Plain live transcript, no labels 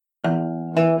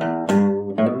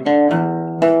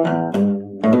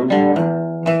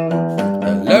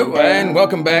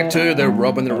welcome back to the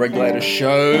Rob and the Regulator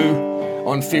show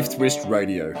on Fifth Wrist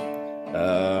Radio.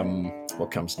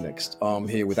 What comes next? I'm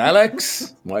here with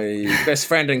Alex, my best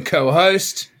friend and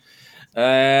co-host,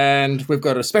 and we've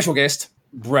got a special guest,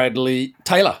 Bradley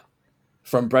Taylor,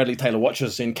 from Bradley Taylor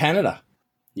Watches in Canada.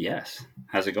 Yes.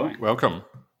 How's it going? Welcome.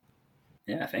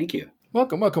 Yeah, thank you.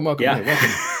 Welcome.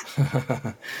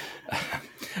 Yeah.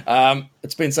 Welcome.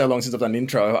 It's been so long since I've done an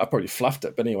intro, I probably fluffed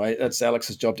it. But anyway, that's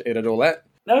Alex's job to edit all that.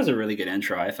 That was a really good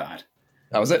intro, I thought.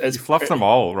 That was it. You fluffed them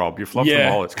all, Rob. You fluffed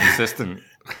them all. It's consistent.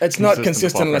 It's not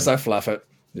consistent unless I fluff it.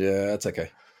 Yeah, that's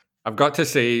okay. I've got to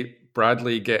say,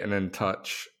 Bradley getting in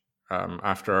touch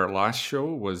after our last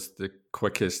show was the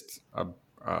quickest a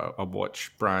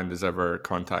watch brand has ever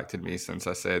contacted me since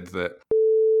I said that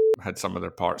had some of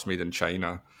their parts made in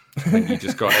China. And you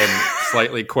just got in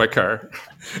slightly quicker.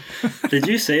 Did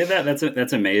you say that?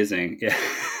 That's amazing. Yeah.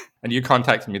 And you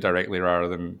contacted me directly rather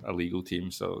than a legal team.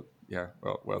 So yeah,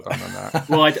 well done on that.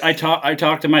 Well, I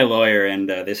talked to my lawyer, and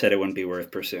they said it wouldn't be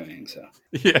worth pursuing. So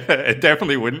yeah, it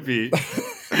definitely wouldn't be.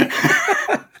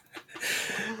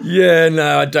 Yeah,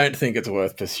 no, I don't think it's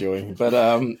worth pursuing. But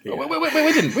we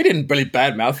didn't really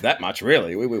badmouth that much,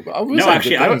 really. I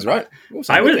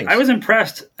was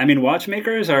impressed. I mean,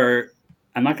 watchmakers are,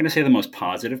 I'm not going to say the most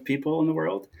positive people in the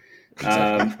world.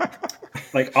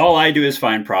 Like all I do is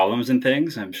find problems in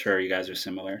things. I'm sure you guys are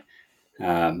similar.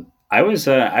 I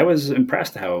was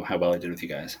impressed how well I did with you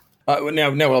guys.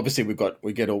 Now, obviously, we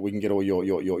can get all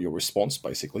your response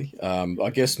basically. I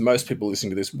guess most people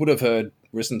listening to this would have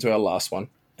listened to our last one,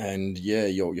 and yeah,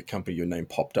 your company, your name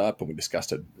popped up, and we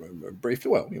discussed it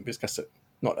briefly. Well, we discussed it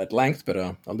not at length, but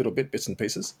a little bit, bits and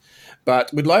pieces.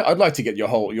 But I'd like to get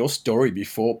your story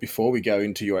before we go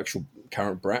into your actual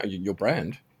current brand, your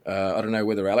brand. I don't know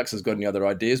whether Alex has got any other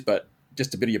ideas, but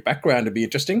just a bit of your background would be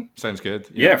interesting. Sounds good.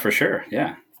 Yeah, for sure.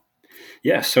 Yeah.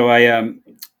 So I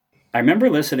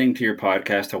remember listening to your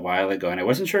podcast a while ago, and I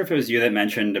wasn't sure if it was you that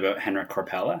mentioned about Henrik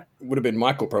Corpella. Would have been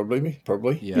Michael, probably.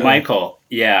 Yeah. Michael.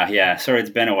 Yeah. Sorry,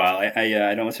 it's been a while.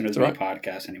 I don't listen to his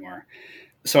podcast anymore.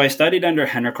 So I studied under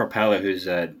Henrik Corpella, who's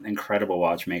an incredible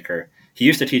watchmaker. He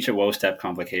used to teach at Wo-Step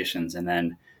Complications, and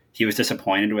then he was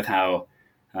disappointed with how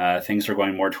things were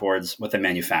going more towards what the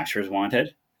manufacturers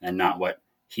wanted and not what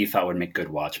he thought would make good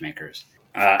watchmakers.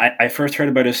 I first heard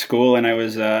about his school, and I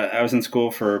was in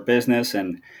school for business,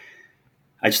 and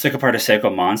I just took apart a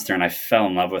Seiko Monster, and I fell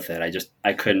in love with it.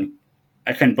 I couldn't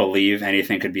believe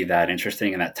anything could be that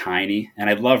interesting and that tiny, and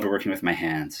I loved working with my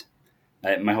hands.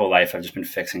 My whole life, I've just been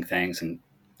fixing things and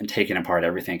taking apart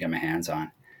everything I get my hands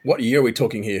on. What year are we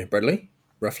talking here, Bradley?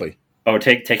 Roughly. Oh,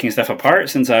 taking stuff apart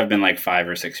since I've been like 5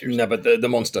 or 6 years. No, but the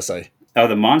Monster, say. Oh,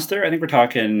 the Monster? I think we're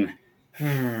talking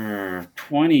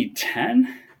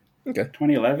 2010? Okay.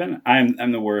 2011?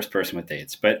 I'm the worst person with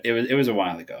dates, but it was a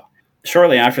while ago.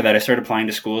 Shortly after that, I started applying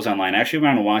to schools online. I actually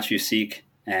went on Watch You Seek,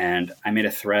 and I made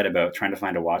a thread about trying to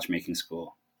find a watchmaking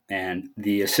school. And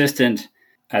the assistant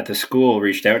at the school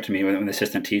reached out to me with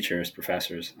assistant teachers,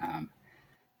 professors,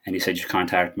 and he said, "You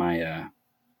contact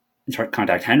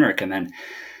contact Henrik." And then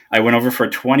I went over for a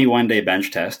 21-day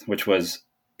bench test, which was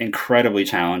incredibly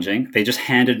challenging. They just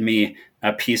handed me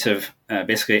a piece of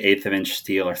basically 1/8 of inch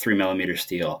steel or 3mm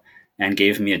steel and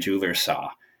gave me a jeweler's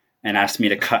saw and asked me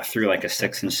to cut through like a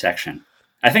 6-inch section.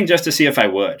 I think just to see if I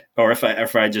would, or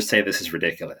if I just say this is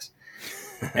ridiculous.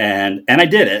 and I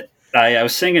did it. I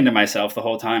was singing to myself the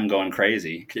whole time, going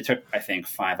crazy. It took, I think,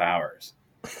 5 hours.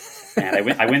 And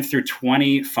I went through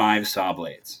 25 saw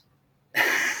blades.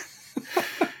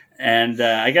 And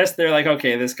I guess they're like,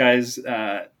 okay, this guy's,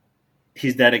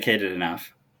 he's dedicated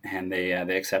enough. And they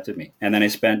accepted me. And then I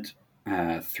spent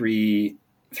 3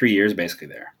 years basically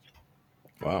there.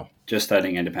 Wow. Just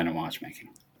studying independent watchmaking.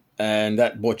 And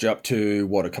that brought you up to,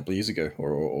 what, a couple of years ago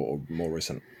or more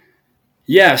recent?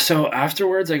 Yeah, so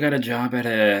afterwards I got a job at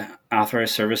a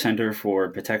authorized service center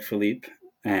for Patek Philippe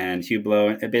and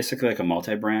Hublot, basically like a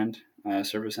multi-brand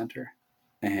service center.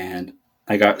 And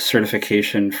I got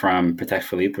certification from Patek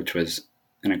Philippe, which was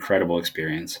an incredible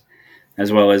experience,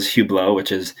 as well as Hublot,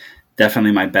 which is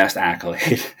definitely my best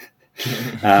accolade.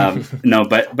 No,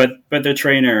 but the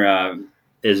trainer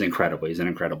is incredible. He's an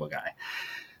incredible guy.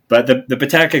 But the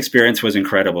Patek experience was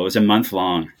incredible. It was a month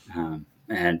long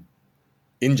and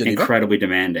in Geneva? Incredibly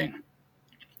demanding.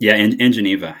 Yeah, in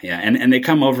Geneva. Yeah, and they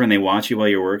come over and they watch you while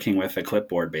you're working with a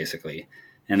clipboard, basically,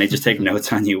 and they just take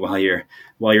notes on you while you're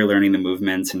learning the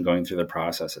movements and going through the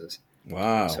processes.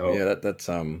 Wow. So yeah, that's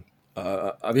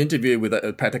I've interviewed with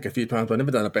Patek a few times, but I've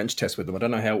never done a bench test with them. I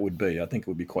don't know how it would be. I think it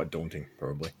would be quite daunting,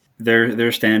 probably.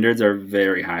 Their standards are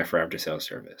very high for after sales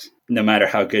service. No matter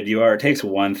how good you are, it takes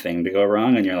one thing to go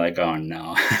wrong, and you're like, oh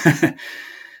no.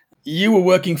 You were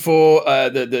working for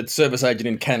the service agent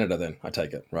in Canada then, I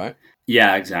take it, right?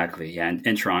 Yeah, exactly. Yeah,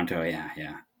 in Toronto.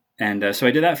 Yeah. And so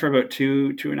I did that for about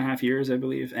 2.5 years, I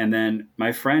believe. And then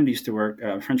my friend used to work,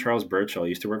 my friend Charles Burchell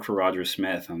used to work for Roger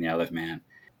Smith on the Isle of Man.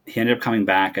 He ended up coming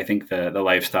back. I think the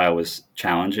lifestyle was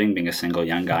challenging, being a single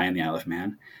young guy in the Isle of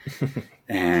Man.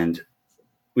 And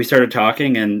we started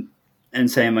talking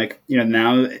and saying, like,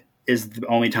 now is the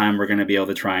only time we're going to be able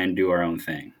to try and do our own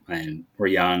thing. And we're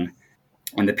young.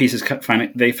 And the pieces finally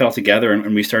they fell together,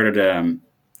 and we started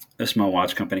a small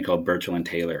watch company called Burchell and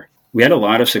Taylor. We had a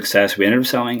lot of success. We ended up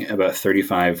selling about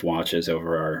 35 watches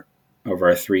over our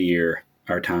 3-year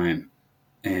time,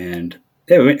 and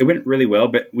it went really well.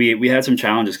 But we had some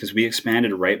challenges because we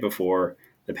expanded right before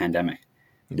the pandemic.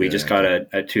 We just got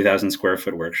a 2,000 square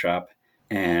foot workshop,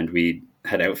 and we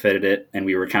had outfitted it, and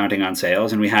we were counting on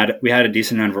sales, and we had a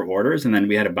decent number of orders, and then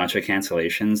we had a bunch of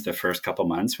cancellations the first couple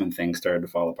months when things started to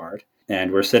fall apart.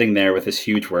 And we're sitting there with this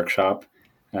huge workshop.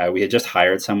 We had just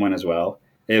hired someone as well.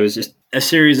 It was just a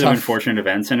series of unfortunate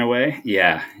events in a way.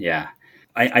 Yeah.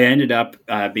 I ended up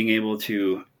being able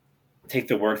to take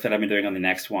the work that I've been doing on the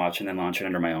next watch and then launch it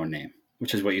under my own name,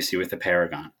 which is what you see with the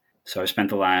Paragon. So I spent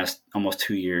the last almost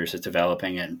 2 years just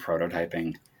developing it and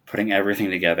prototyping, putting everything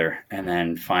together, and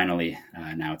then finally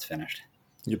now it's finished.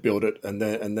 You build it, and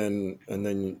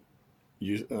then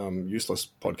useless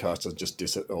podcasters just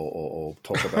diss it or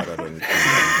talk about it.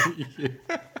 And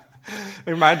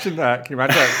Imagine that. Can you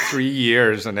imagine that 3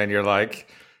 years and then you're like,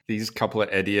 these couple of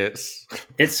idiots?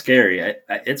 It's scary.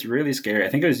 It's really scary. I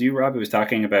think it was you, Rob, who was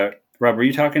talking about. Rob, were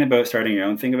you talking about starting your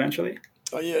own thing eventually?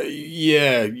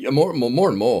 Yeah, more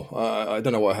and more. I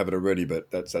don't know why I have it already,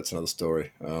 but that's another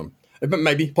story. But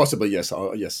maybe, possibly, yes.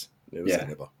 Yes.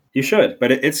 Never. You should,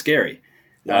 but it's scary.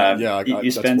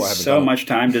 You spend so much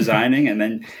time designing, and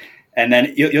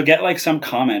then you'll get like some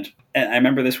comment. And I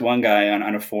remember this one guy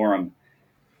on a forum,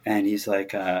 and he's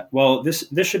like, "Well, this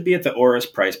should be at the Oris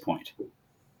price point."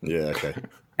 Yeah. Okay.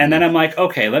 And then I'm like,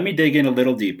 "Okay, let me dig in a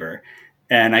little deeper."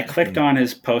 And I clicked on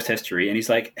his post history, and he's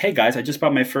like, "Hey guys, I just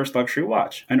bought my first luxury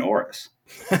watch, an Oris."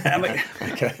 And I'm like,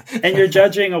 okay. And you're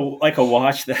judging a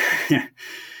watch that.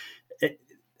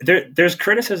 There's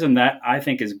criticism that I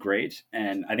think is great,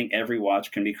 and I think every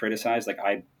watch can be criticized.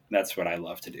 That's what I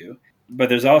love to do. But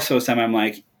there's also some I'm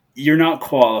like, you're not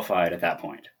qualified at that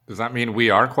point. Does that mean we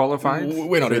are qualified?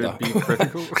 We're not either. Be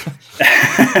critical?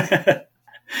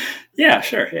 Yeah,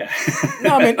 sure, yeah.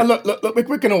 No, I mean, look,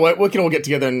 we can all get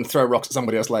together and throw rocks at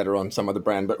somebody else later on, some other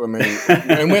brand. But I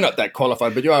mean, we're not that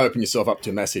qualified. But you are opening yourself up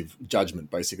to massive judgment,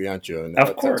 basically, aren't you? And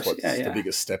of course, that's what's the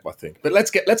biggest step, I think. But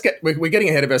let's get. We're getting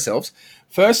ahead of ourselves.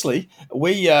 Firstly,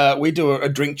 we do a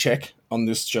drink check on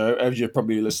this show, as you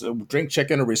probably listen. A drink check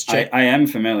and a wrist check. I am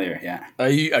familiar. Yeah. Are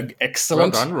you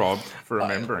excellent? Well done, Rob, for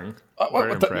remembering.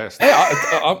 Very impressed.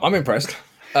 Yeah, I'm impressed.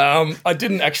 I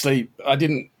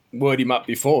didn't word him up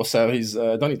before, so he's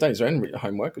done his own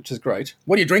homework, which is great.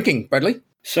 What are you drinking, Bradley?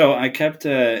 So I kept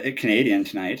it Canadian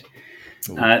tonight.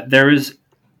 There is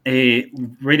a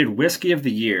rated whiskey of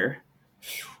the year,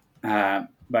 but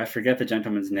I forget the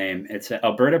gentleman's name. It's an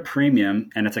Alberta Premium,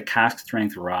 and it's a cask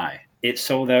strength rye. It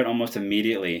sold out almost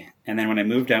immediately, and then when I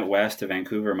moved out west to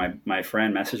Vancouver, my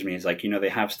friend messaged me. He's like, they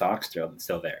have stock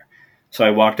still there. So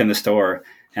I walked in the store,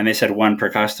 and they said one per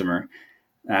customer.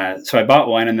 So I bought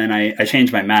one, and then I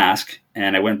changed my mask,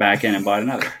 and I went back in and bought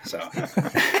another. So,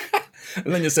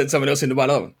 and then you said someone else in to buy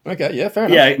another one. Okay, yeah, fair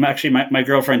enough. Yeah, actually, my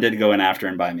girlfriend did go in after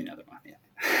and buy me another one. Yeah.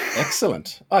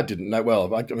 Excellent. I didn't know.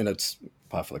 Well, I mean, it's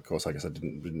par for the course. I guess I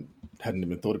hadn't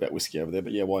even thought about whiskey over there,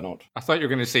 but yeah, why not? I thought you were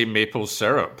going to say maple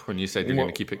syrup when you said you're going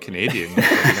to keep it Canadian. You're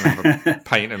going to have a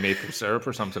pint of maple syrup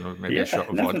or something, or maybe a shot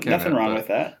of vodka. Nothing wrong with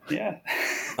that. Yeah.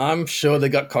 I'm sure they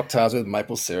got cocktails with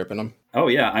maple syrup in them. Oh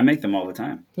yeah, I make them all the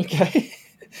time. Okay.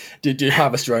 Did you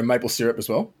harvest your own maple syrup as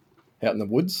well, out in the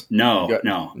woods? No.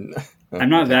 I'm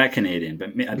not that Canadian,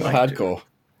 but I'd like hardcore.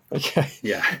 To. Okay.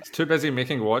 Yeah. It's too busy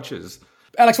making watches.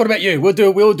 Alex, what about you?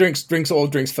 We'll drinks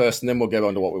first, and then we'll go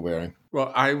on to what we're wearing.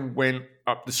 Well, I went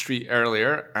up the street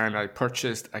earlier and I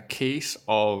purchased a case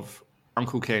of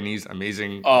Uncle Kenny's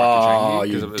amazing. Oh,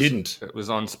 you didn't. It was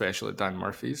on special at Dan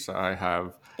Murphy's, so I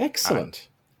have excellent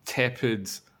tepid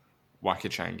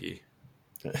Wakachangi.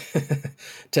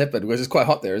 Tepid, because it's quite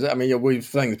hot there, is it? I mean, we've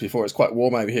saying this before. It's quite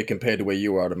warm over here compared to where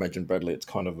you are. I'd imagine, Bradley. It's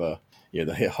kind of the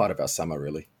height of our summer,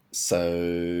 really. So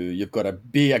you've got a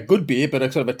good beer, but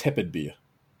a sort of a tepid beer,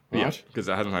 right? Yeah, because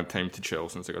I hadn't had time to chill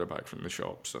since I got it back from the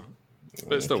shop. So,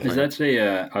 but it's still fine. Is that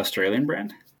a Australian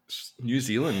brand? New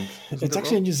Zealand. It's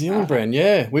actually a New Zealand brand.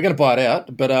 Yeah, we're going to buy it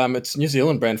out, but it's New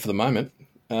Zealand brand for the moment.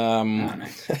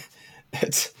 Nice.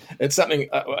 it's something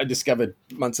I discovered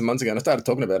months and months ago, and I started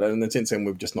talking about it, and then since then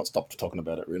we've just not stopped talking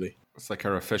about it. Really, It's like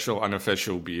our official,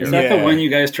 unofficial beer. Is that Yeah. the one you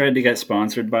guys tried to get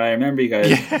sponsored by? I remember you guys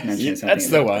mentioning something. that's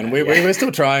the about one. that. We're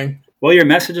still trying. Well, your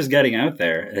message is getting out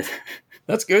there.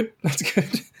 That's good. That's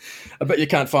good. I bet you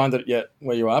can't find it yet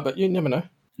where you are, but you never know.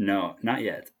 No, not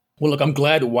yet. Well, look, I'm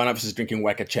glad one of us is drinking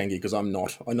Wakachangi because I'm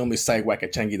not. I normally say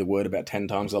Wakachangi, the word, about 10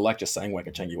 times. I like just saying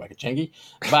Wakachangi,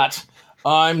 but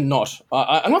I'm not.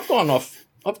 And I've gone off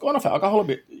alcohol a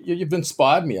bit. You've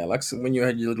inspired me, Alex, when you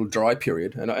had your little dry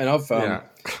period, and I've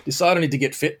decided I need to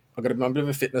get fit. I've got a bit of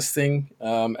a fitness thing,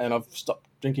 and I've stopped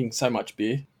drinking so much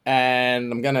beer,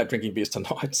 and I'm going out drinking beers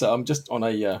tonight. So I'm just on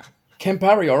a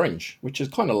Campari Orange, which is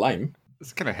kind of lame.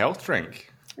 It's kind of health drink.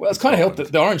 Well, it's kind of healthy.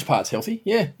 The orange part's healthy.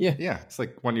 Yeah. Yeah, it's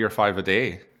like 1 year 5 a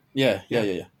day. Yeah.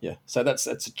 So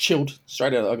that's chilled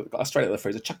straight out of the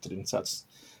freezer, chucked it in. So it's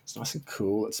nice and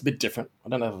cool. It's a bit different. I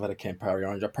don't know if I've had a Campari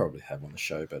Orange. I probably have on the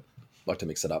show, but I'd like to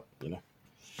mix it up,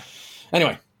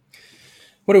 Anyway,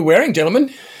 what are we wearing,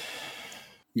 gentlemen?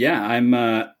 Yeah,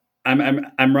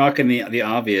 I'm rocking the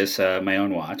obvious my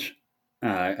own watch.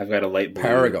 I've got a light blue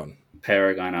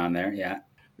Paragon on there. Yeah.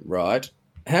 Right.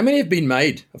 How many have been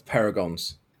made of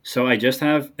Paragons? So I just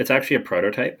have. It's actually a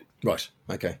prototype. Right.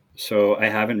 Okay. So I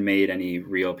haven't made any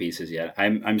real pieces yet.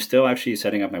 I'm still actually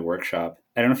setting up my workshop.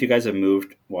 I don't know if you guys have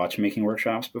moved watchmaking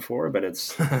workshops before, but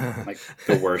it's like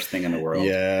the worst thing in the world.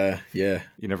 Yeah.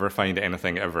 You never find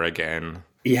anything ever again.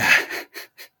 Yeah.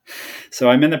 So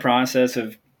I'm in the process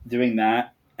of doing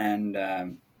that, and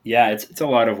it's a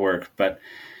lot of work. But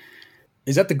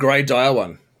is that the grey dial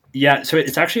one? Yeah. So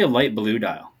it's actually a light blue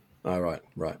dial. Oh, right.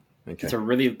 Okay. It's a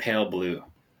really pale blue,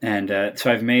 and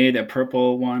so I've made a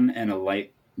purple one and a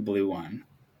light blue one.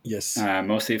 Yes.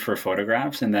 Mostly for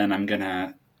photographs, and then I'm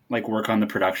gonna work on the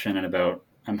production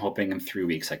I'm hoping in 3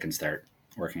 weeks I can start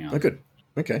working on it. Oh, good.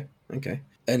 Okay.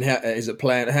 And how is it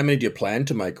planned? How many do you plan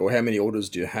to make, or how many orders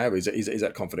do you have? Is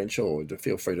that confidential, or do you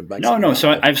feel free to make? No.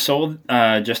 So I've sold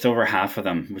just over half of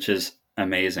them, which is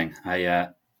amazing. I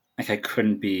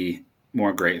couldn't be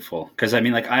more grateful because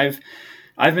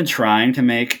I've been trying to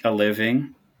make a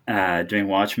living doing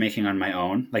watchmaking on my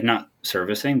own, not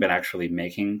servicing, but actually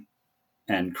making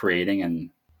and creating.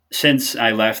 And since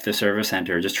I left the service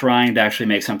center, just trying to actually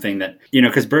make something that,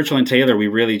 because Birchall and Taylor,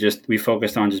 we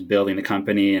focused on just building the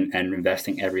company and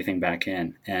investing everything back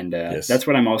in. And Yes. That's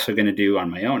what I'm also going to do on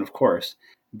my own, of course.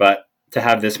 But to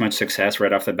have this much success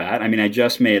right off the bat, I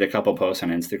just made a couple posts on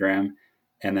Instagram,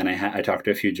 and then I talked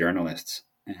to a few journalists,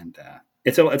 and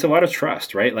it's a lot of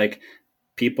trust, right?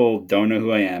 People don't know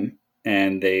who I am,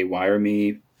 and they wire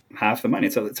me half the money.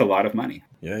 It's a lot of money.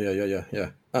 Yeah.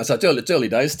 So it's early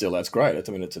days still. That's great. It's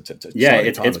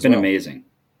It's been amazing.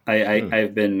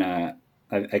 I've been I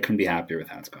couldn't be happier with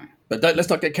how it's going. But let's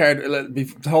not get carried.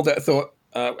 Hold that thought,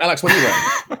 Alex. What are you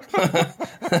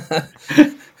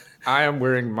wearing? I am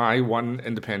wearing my one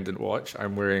independent watch.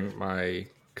 I'm wearing my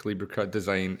Calibrica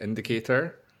design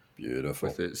indicator. Beautiful.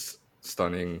 With its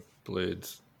stunning blued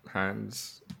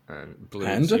hands and blue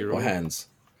Hand zero. or hands?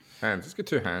 Hands. It's got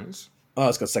two hands. Oh,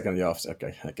 it's got second in the office.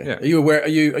 Okay. Yeah. Are you aware? Are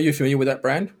you familiar with that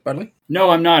brand, Bradley?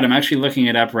 No, I'm not. I'm actually looking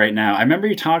it up right now. I remember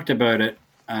you talked about it.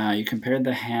 You compared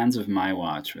the hands of my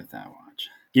watch with that watch.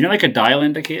 Like a dial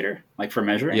indicator, for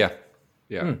measuring? Yeah.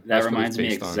 That reminds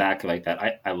me exactly like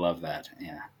that. I love that.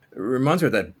 Yeah. It reminds me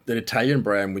of that Italian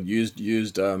brand we used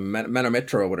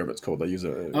Manometro or whatever it's called. They use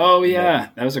a. Oh yeah,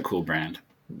 that was a cool brand.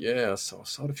 Yeah, so I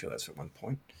sort of feel that's at one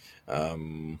point.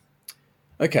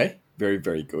 Okay, very,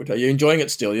 very good. Are you enjoying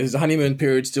it still? Is the honeymoon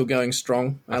period still going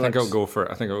strong, Alex? I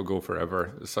think it'll go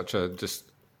forever. It's such a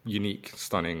just unique,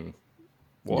 stunning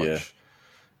watch. Yeah.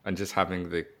 And just having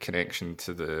the connection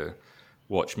to the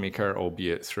watchmaker,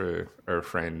 albeit through our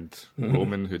friend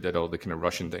Roman, who did all the kind of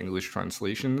Russian to English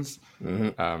translations.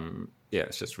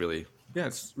 It's just really,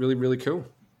 it's really, really cool.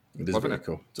 It is Loving very it.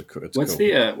 cool. It's What's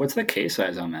cool. what's the case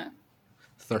size on that?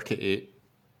 38.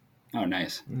 Oh,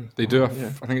 nice. They do I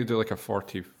think they do a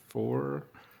 44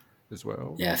 as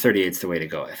well. Yeah, 38's the way to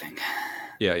go, I think.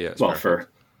 Yeah. It's Well,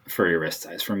 perfect. for your wrist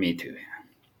size, for me too.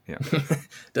 Yeah.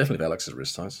 Definitely for Alex's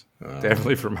wrist size.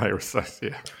 Definitely for my wrist size,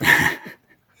 yeah.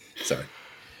 Sorry.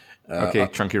 Okay,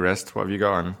 chunky wrist. What have you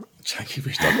got on? Chunky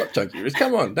wrist. I'm not chunky wrist.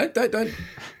 Come on, don't.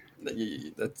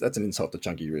 That's an insult to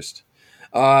chunky wrist.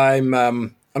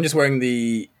 I'm just wearing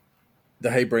the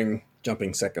Habring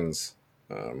Jumping Seconds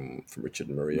from Richard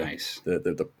and Maria. Nice.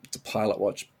 It's a pilot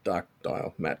watch, dark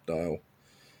dial, matte dial.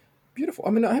 Beautiful.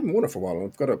 I haven't worn it for a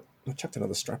while. I chucked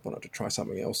another strap on it to try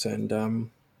something else, and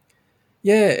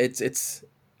it's.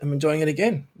 I'm enjoying it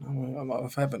again.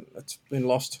 It's been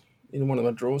lost in one of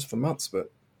my drawers for months, but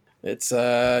it's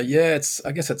I guess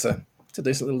it's a It's a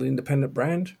decent little independent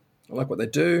brand. I like what they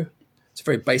do. It's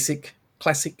very basic,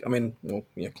 classic. I mean, well,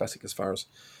 yeah, classic as far as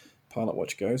Pilot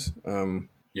Watch goes.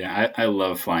 Yeah, I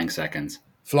love Flying Seconds.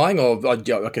 Flying or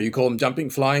okay, you call them jumping,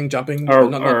 flying, jumping,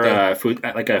 food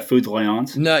like a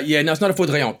foudroyant. No, it's not a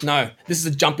foudroyant. No, this is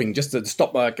a jumping, just to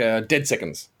stop like dead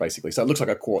seconds, basically. So it looks like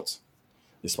a quartz.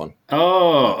 This one.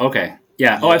 Oh, okay.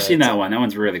 Yeah. Oh, I've seen that one. That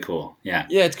one's really cool. Yeah.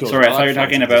 Yeah, it's cool. Sorry, I thought you were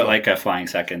talking about like a Flying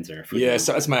Seconds or food. Yeah,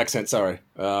 so that's my accent. Sorry.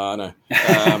 No.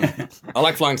 I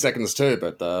like Flying Seconds too,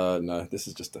 but no, this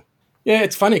is just a. Yeah,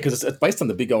 it's funny because it's based on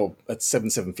the big old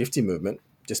 750 movement,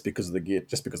 just because of the gear,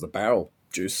 just because of the barrel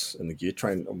juice and the gear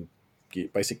train,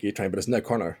 basic gear train, but it's no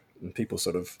chrono, and people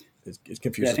sort of it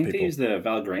confuses I think people. they use the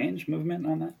Valgrange movement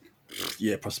on that.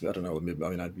 Yeah, possibly. I don't know. I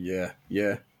mean,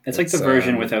 yeah. It's like the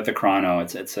version without the chrono.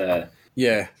 It's a.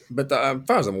 Yeah, but as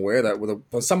far as I'm aware, that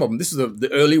with some of them, this is the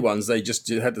early ones. They just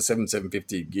had the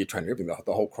 750 gear train, everything,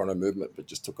 the whole chrono movement, but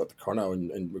just took out the chrono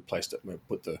and replaced it.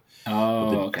 Put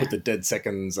the dead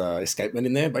seconds escapement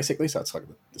in there, basically. So it's like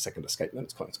the second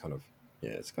escapement. It's kind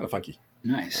of funky.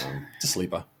 Nice. It's a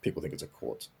sleeper. People think it's a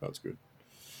quartz. That's good.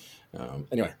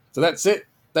 Anyway, so that's it.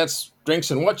 That's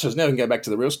drinks and watches. Now we can go back to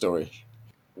the real story.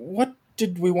 What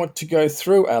did we want to go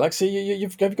through, Alex?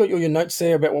 You've got your notes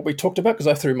there about what we talked about? Because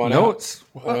I threw mine notes.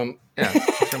 out.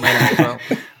 Yeah,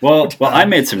 well, I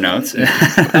made some notes.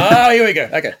 Oh, here we go.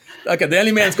 Okay. The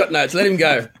only man's got notes. Let him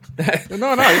go. No. You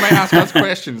might ask us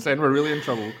questions, then we're really in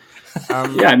trouble.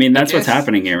 Yeah, I mean that's what's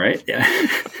happening here, right? Yeah.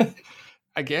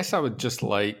 I guess I would just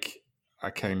like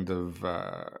a kind of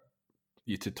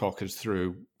you to talk us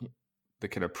through the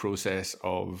kind of process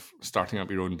of starting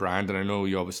up your own brand, and I know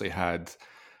you obviously had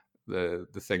the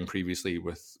thing previously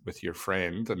with your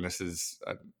friend, and this is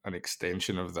an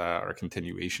extension of that or a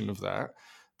continuation of that.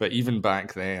 But even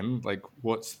back then, like,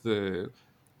 what's the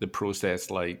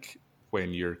process like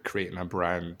when you're creating a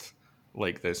brand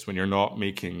like this, when you're not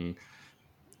making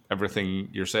everything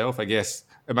yourself? I guess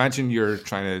imagine you're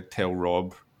trying to tell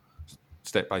Rob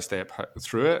step by step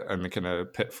through it and the kind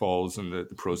of pitfalls and the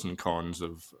pros and cons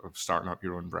of starting up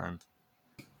your own brand.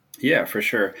 Yeah, for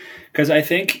sure. Because I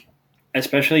think,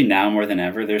 especially now more than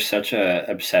ever, there's such a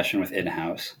obsession with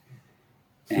in-house.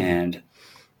 And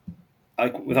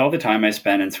like with all the time I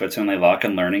spent in Switzerland, Les Locks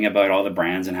and learning about all the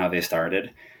brands and how they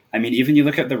started. I mean, even you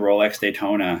look at the Rolex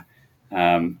Daytona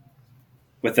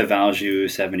with the Valjoux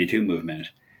 72 movement,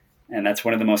 and that's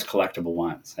one of the most collectible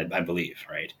ones, I believe,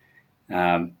 right?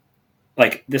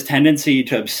 Like this tendency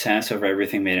to obsess over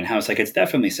everything made in-house, like it's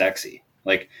definitely sexy,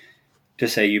 like to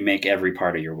say you make every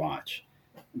part of your watch.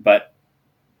 But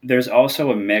there's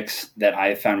also a mix that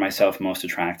I found myself most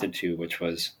attracted to, which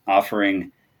was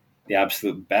offering the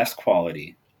absolute best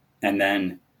quality and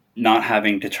then not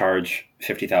having to charge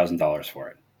 $50,000 for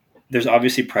it. There's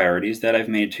obviously priorities that I've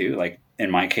made too. Like in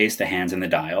my case, the hands and the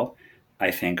dial, I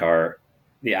think are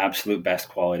the absolute best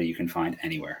quality you can find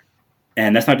anywhere.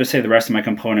 And that's not to say the rest of my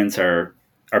components are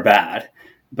bad,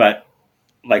 but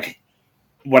like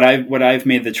what I've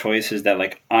made the choice is that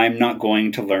like I'm not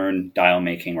going to learn dial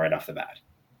making right off the bat.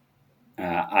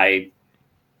 I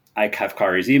have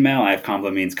Kari's email. I have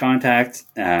Compliments contact.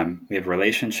 We have a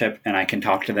relationship, and I can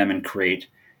talk to them and create.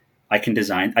 I can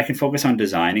focus on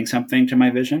designing something to my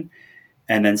vision,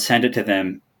 and then send it to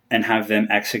them and have them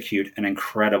execute an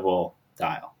incredible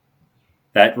dial.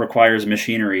 That requires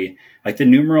machinery. Like the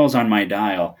numerals on my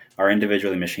dial are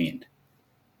individually machined.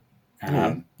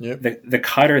 The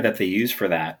cutter that they use for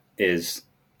that is,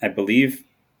 I believe,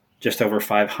 just over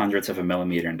 0.05 of a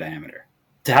millimeter in diameter.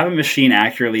 To have a machine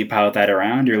accurately pilot that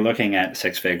around, you're looking at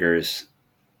six figures,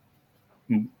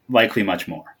 likely much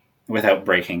more, without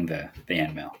breaking the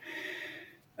end mill.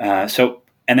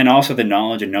 And then also the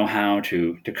knowledge and know-how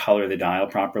to color the dial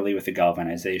properly with the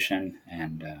galvanization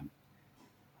and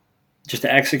just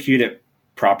to execute it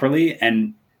properly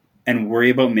and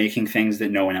worry about making things that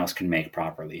no one else can make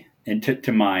properly, and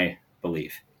to my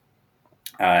belief.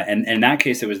 And in that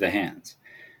case, it was the hands,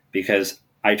 because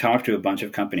I talked to a bunch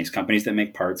of companies that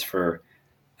make parts for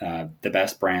the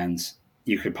best brands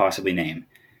you could possibly name.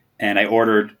 And I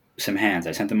ordered some hands.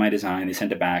 I sent them my design. They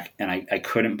sent it back, and I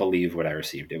couldn't believe what I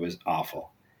received. It was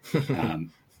awful.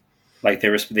 Like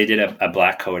they did a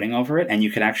black coating over it, and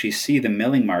you could actually see the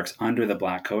milling marks under the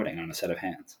black coating on a set of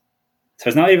hands. So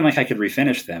it's not even like I could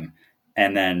refinish them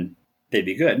and then they'd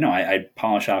be good. No, I'd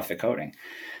polish off the coating.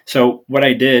 So what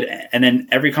I did, and then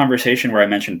every conversation where I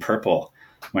mentioned purple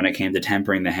when it came to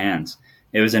tempering the hands,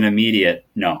 it was an immediate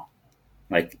no.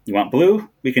 Like, you want blue?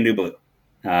 We can do blue.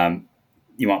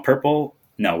 You want purple?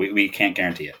 No, we can't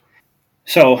guarantee it.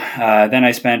 So then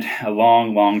I spent a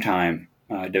long, long time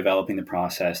developing the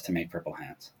process to make purple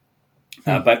hands.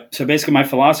 But so basically my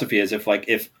philosophy is if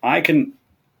I can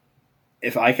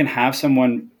have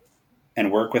someone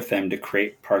and work with them to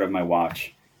create part of my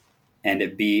watch and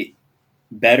it be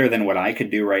better than what I could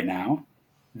do right now,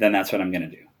 then that's what I'm going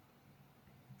to do.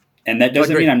 And that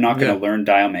doesn't mean I'm not going to learn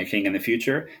dial making in the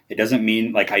future. It doesn't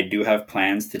mean like I do have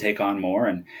plans to take on more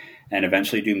and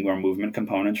eventually do more movement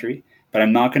componentry, but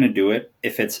I'm not going to do it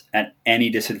if it's at any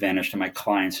disadvantage to my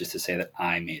clients just to say that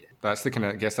I made it. That's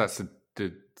I guess that's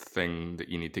the thing that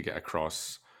you need to get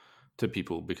across to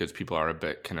people, because people are a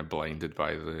bit kind of blinded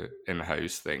by the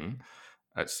in-house thing.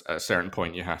 At a certain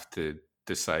point, you have to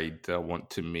decide, I want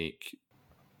to make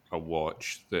a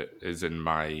watch that is in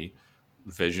my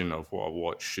vision of what a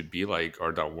watch should be like,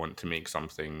 or do I want to make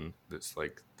something that's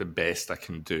like the best I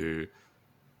can do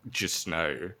just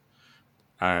now?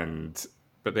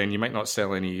 But then you might not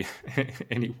sell any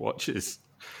watches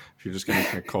if you're just going to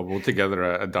kind of cobble together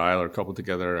a dial or cobble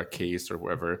together a case or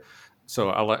whatever. So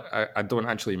I don't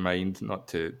actually mind, not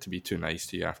to be too nice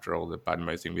to you after all the bad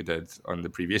mouthing we did on the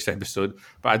previous episode,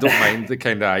 but I don't mind the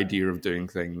kind of idea of doing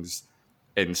things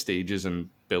in stages and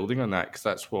building on that, because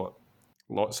that's what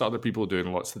lots of other people do,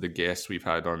 and lots of the guests we've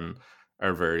had on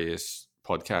our various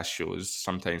podcast shows.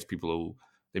 Sometimes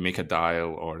they make a dial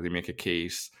or they make a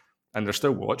case, and they're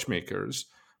still watchmakers,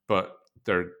 but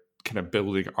they're kind of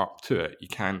building up to it. You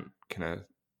can't kind of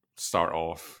start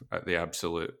off at the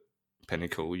absolute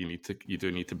pinnacle. You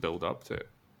do need to build up to it.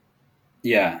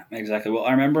 Yeah, exactly. Well,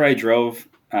 I remember I drove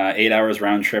 8 hours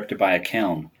round trip to buy a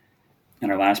kiln. In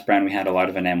our last brand, we had a lot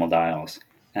of enamel dials,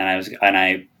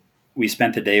 and we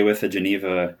spent the day with a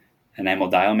Geneva enamel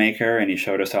dial maker, and he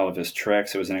showed us all of his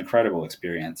tricks. It was an incredible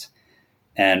experience,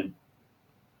 and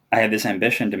I had this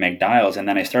ambition to make dials, and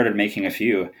then I started making a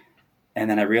few, and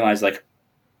then I realized like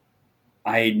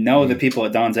I know the people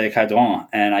at Danze Cadran,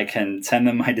 and I can send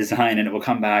them my design, and it will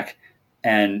come back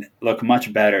and look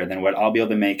much better than what I'll be able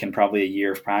to make in probably a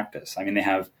year of practice. I mean, they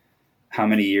have how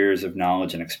many years of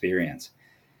knowledge and experience.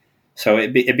 So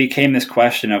it became this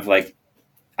question of like,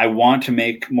 I want to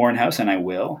make more in-house, and I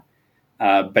will,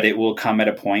 but it will come at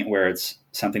a point where it's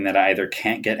something that I either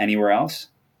can't get anywhere else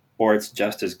or it's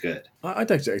just as good. I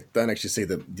don't actually see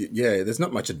there's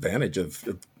not much advantage of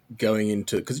going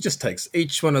into, because it just takes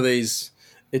each one of these.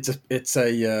 It's a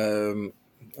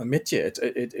métier.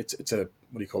 It's a,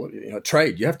 what do you call it? A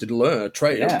trade. You have to learn a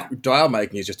trade. Yeah. Dial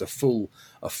making is just a full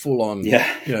on. Yeah.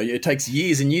 It takes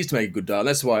years and years to make a good dial. And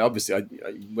that's why, obviously, I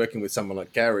working with someone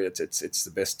like Gary, it's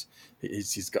the best.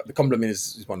 He's got the complement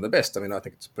is one of the best. I mean, I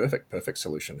think it's a perfect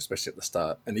solution, especially at the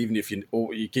start. And even if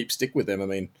you keep stick with them, I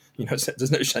mean,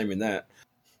 there's no shame in that.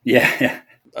 Yeah.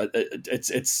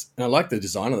 It's I like the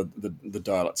design of the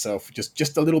dial itself.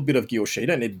 Just a little bit of guilloche. You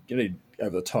don't need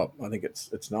over the top. I think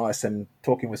it's nice. And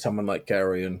talking with someone like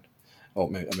Gary and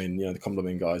the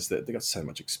Complement guys, they got so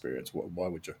much experience. Why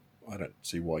would you? I don't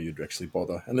see why you'd actually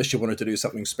bother, unless you wanted to do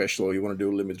something special or you want to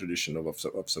do a limited edition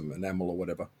of some enamel or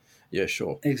whatever. Yeah,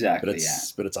 sure. Exactly.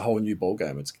 But it's a whole new ball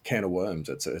game. It's a can of worms.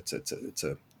 It's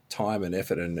a time and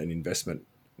effort and investment.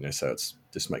 So it's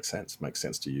just makes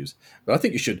sense to use. But I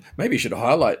think you should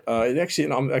highlight. I'm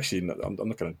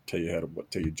not going to tell you how to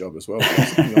tell your job as well.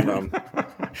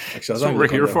 That's what we're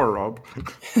here for, Rob.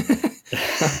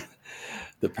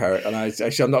 The Parrot, and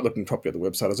I'm not looking properly at the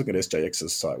website. I was looking at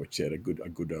SJX's site, which had a good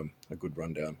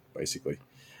rundown basically.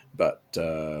 But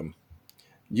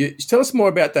you tell us more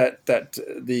about that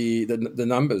the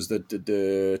numbers,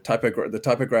 the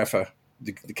typographer,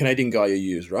 the Canadian guy you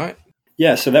use, right?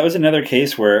 Yeah, so that was another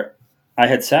case where I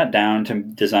had sat down to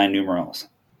design numerals.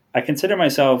 I consider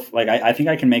myself like I think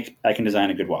I can design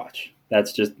a good watch.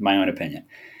 That's just my own opinion.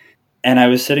 And I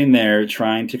was sitting there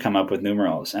trying to come up with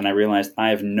numerals, and I realized I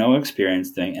have no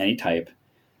experience doing any type.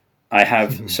 I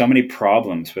have so many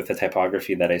problems with the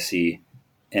typography that I see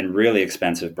in really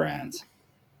expensive brands.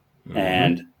 Mm-hmm.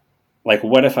 And like,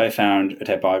 what if I found a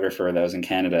typographer that was in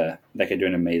Canada that could do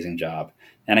an amazing job?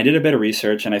 And I did a bit of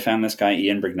research, and I found this guy,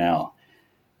 Ian Brignell.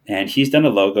 And he's done a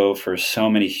logo for so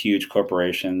many huge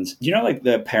corporations. You know, like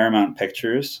the Paramount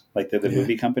Pictures, like the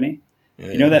movie company?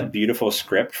 Yeah, that beautiful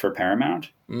script for Paramount?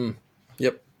 Mm.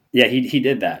 Yep. Yeah, he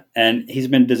did that. And he's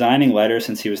been designing letters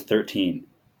since he was 13.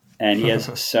 And he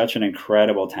has such an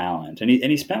incredible talent. And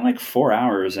he spent like 4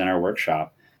 hours in our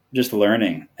workshop just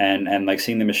learning and like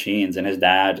seeing the machines. And his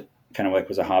dad kind of like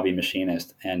was a hobby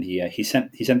machinist. And he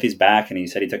sent these back, and he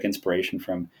said he took inspiration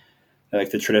from like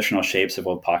the traditional shapes of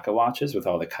old pocket watches with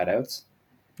all the cutouts.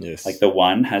 Yes. Like the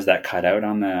one has that cutout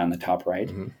on the top right.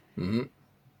 Mm-hmm. Mm-hmm.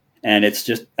 And it's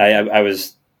just I got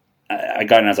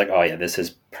it and I was like, oh yeah, this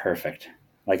is perfect.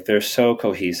 Like they're so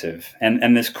cohesive.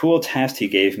 And this cool test he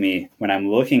gave me when I'm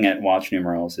looking at watch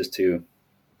numerals is to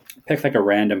pick like a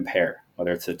random pair,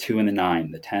 whether it's the 2 and the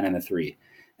 9, the 10 and the 3,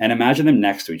 and imagine them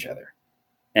next to each other.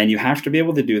 And you have to be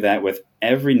able to do that with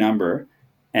every number,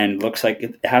 and looks like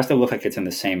it has to look like it's in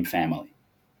the same family.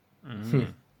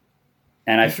 Mm.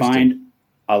 And I find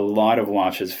a lot of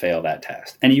watches fail that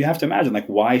test. And you have to imagine, like,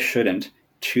 why shouldn't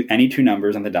any two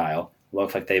numbers on the dial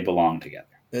look like they belong together?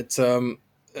 It's our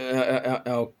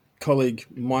colleague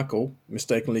Michael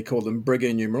mistakenly called them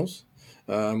Breguet numerals,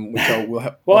 which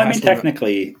well, I mean,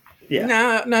 technically,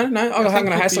 yeah. No. I'm going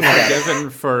to hassle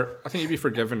about. I think you'd be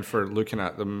forgiven for looking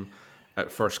at them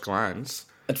at first glance.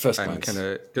 At first glance,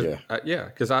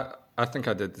 because I think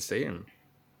I did the same.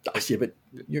 Yeah, but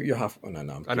you're half. Oh,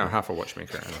 no, I know, half a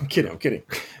watchmaker. I'm kidding.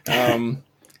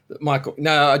 Michael,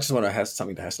 no, I just want to have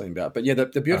something to hassle him about. But yeah, they're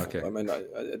beautiful. Okay. I mean,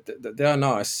 they are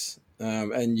nice.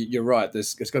 And you're right.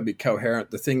 It's got to be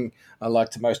coherent. The thing I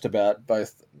liked most about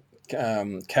both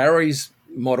Carey's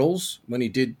models, when he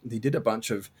did a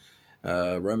bunch of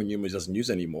Roman numerals he doesn't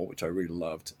use anymore, which I really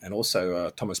loved, and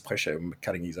also Thomas Prescher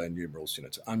cutting his own numerals.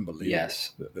 It's unbelievable.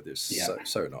 Yes, that is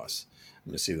so nice.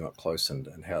 And you see them up close and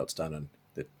how it's done, and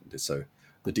so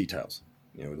the details,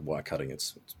 with the wire cutting.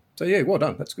 So yeah, well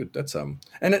done. That's good. That's and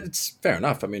it's fair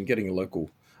enough. I mean, getting a local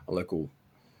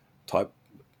type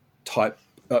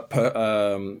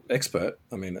expert.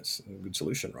 I mean, that's a good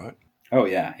solution, right? Oh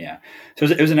yeah. So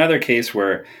it was another case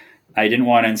where I didn't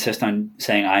want to insist on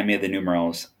saying I made the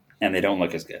numerals and they don't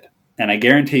look as good, and I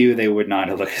guarantee you they would not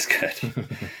look as good.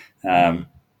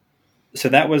 So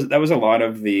that was a lot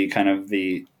of the kind of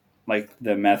the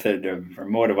method or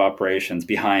mode of operations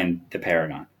behind the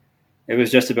Paragon. It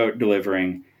was just about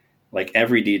delivering like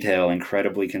every detail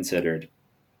incredibly considered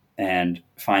and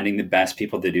finding the best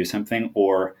people to do something,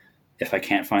 or if I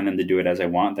can't find them to do it as I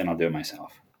want, then I'll do it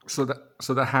myself. So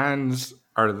the hands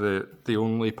are the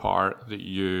only part that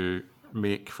you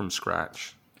make from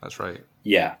scratch. That's right.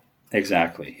 Yeah,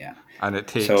 exactly. Yeah. And it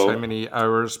takes how many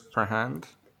hours per hand?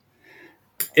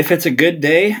 If it's a good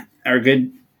day or a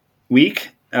good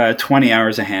week, 20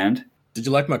 hours a hand. Did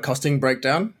you like my costing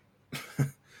breakdown?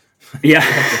 Yeah.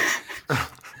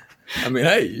 I mean,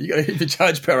 hey, if you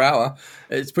charge per hour,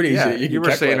 it's pretty easy. You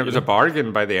were saying it was a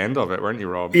bargain by the end of it, weren't you,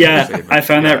 Rob? Yeah, I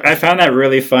found that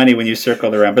really funny when you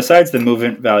circled around. Besides the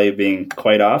movement value being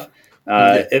quite off,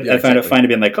 I found it funny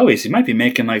being like, oh, he might be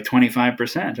making like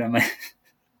 25%. I'm like,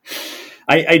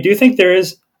 I do think there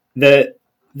is the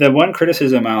one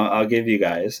criticism I'll give you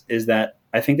guys is that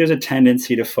I think there's a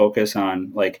tendency to focus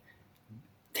on like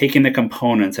taking the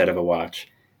components out of a watch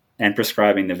and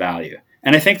prescribing the value.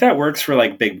 And I think that works for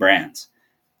like big brands.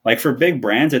 Like for big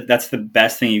brands, that's the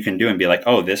best thing you can do and be like,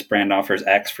 oh, this brand offers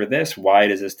X for this. Why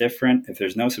is this different? If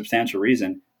there's no substantial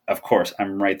reason, of course,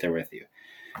 I'm right there with you.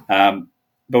 But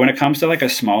when it comes to like a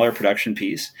smaller production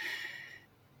piece,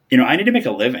 I need to make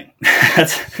a living. And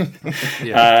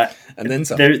then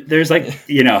some. There's like,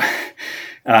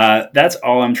 that's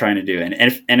all I'm trying to do.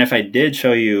 And if I did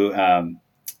show you,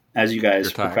 as you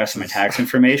guys requested my tax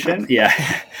information,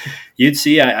 you'd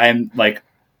see I'm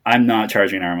not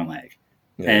charging an arm and leg.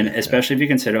 And especially if you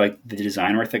consider like the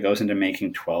design work that goes into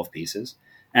making 12 pieces.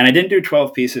 And I didn't do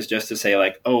 12 pieces just to say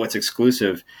like, oh, it's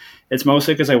exclusive. It's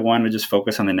mostly because I wanted to just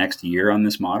focus on the next year on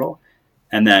this model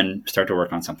and then start to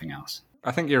work on something else.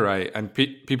 I think you're right. And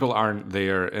people aren't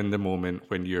there in the moment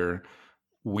when you're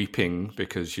weeping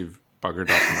because you've buggered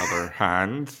up another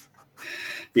hand.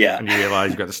 Yeah. And you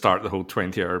realize you've got to start the whole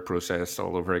 20-hour process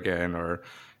all over again, or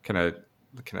kind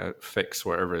of fix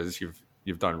whatever it is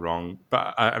you've done wrong.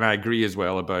 But I agree as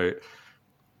well about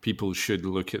people should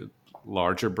look at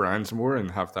larger brands more and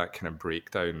have that kind of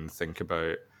breakdown and think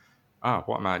about,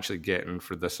 what am I actually getting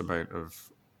for this amount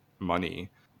of money?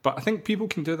 But I think people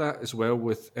can do that as well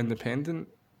with independent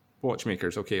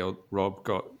watchmakers. Okay, Rob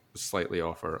got slightly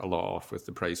off or a lot off with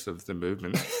the price of the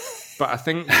movement. But I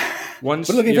think once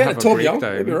you have a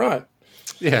breakdown, you're right.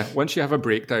 Yeah, once you have a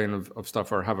breakdown of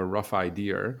stuff or have a rough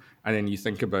idea, and then you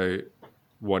think about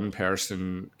one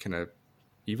person kind of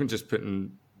even just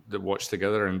putting the watch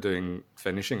together and doing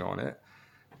finishing on it,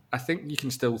 I think you can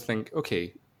still think,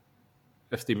 okay,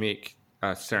 if they make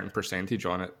a certain percentage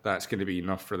on it, that's going to be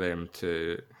enough for them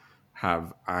to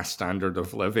have a standard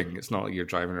of living. It's not like you're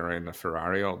driving around a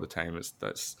Ferrari all the time.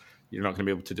 You're not going to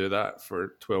be able to do that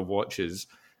for 12 watches.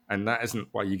 And that isn't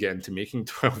why you get into making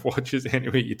 12 watches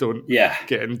anyway. You don't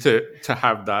get into to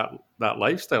have that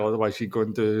lifestyle. Otherwise, you'd go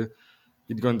and do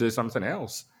something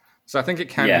else. So I think it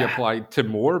can be applied to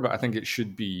more, but I think it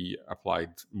should be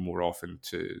applied more often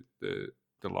to the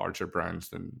larger brands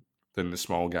than the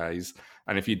small guys.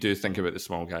 And if you do think about the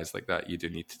small guys like that, you do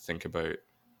need to think about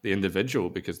the individual,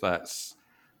 because that's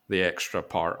the extra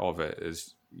part of it,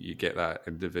 is you get that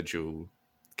individual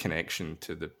connection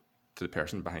to the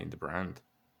person behind the brand.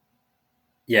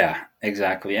 Yeah,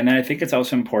 exactly. And then I think it's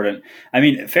also important. I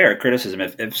mean, fair criticism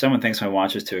if someone thinks my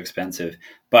watch is too expensive,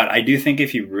 but I do think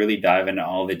if you really dive into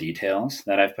all the details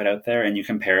that I've put out there and you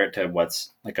compare it to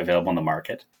what's like available in the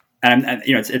market, and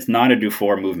you know, it's not a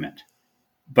Dufour movement,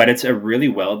 but it's a really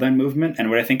well done movement. And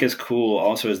what I think is cool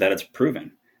also is that it's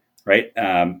proven, right?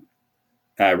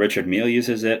 Richard Mille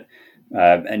uses it,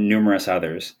 and numerous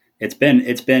others. It's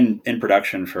been in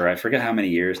production for I forget how many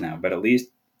years now, but at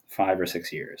least 5 or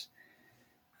 6 years.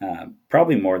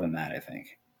 Probably more than that, I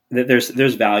think.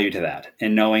 There's value to that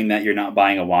in knowing that you're not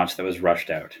buying a watch that was rushed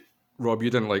out. Rob, you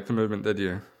didn't like the movement, did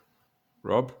you?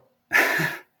 Rob?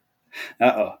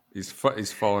 Uh-oh. He's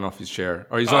fallen off his chair.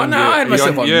 Oh, he's Oh, on no, mute. I had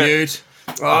myself on mute.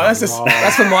 Oh,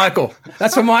 that's for Michael.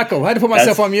 That's for Michael. I had to put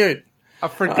myself on mute. I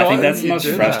forgot. I think that's the you most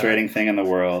did frustrating thing in the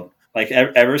world. Like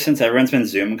ever since everyone's been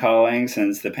Zoom calling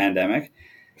since the pandemic,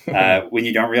 when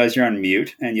you don't realize you're on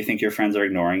mute and you think your friends are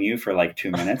ignoring you for like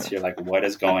 2 minutes, you're like, what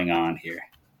is going on here?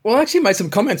 Well, I actually made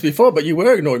some comments before, but you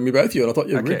were ignoring me, both of you, and I thought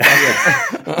you were Okay.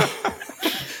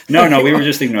 No, we were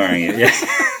just ignoring you.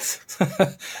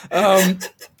 Yeah.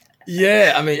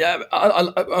 Yeah, I mean,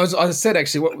 I said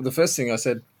actually what the first thing I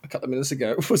said a couple of minutes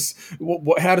ago was,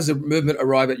 how does the movement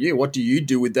arrive at you? What do you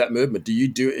do with that movement? Do you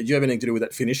have anything to do with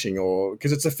that finishing, or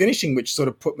because it's the finishing which sort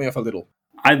of put me off a little?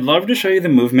 I'd love to show you the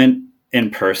movement in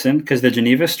person because the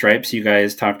Geneva stripes you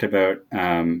guys talked about,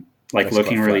 like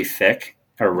looking really thick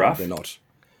or rough. They're not.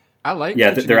 I like. Yeah,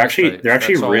 the they're actually That's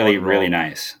really all really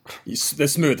nice. They're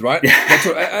smooth, right? That's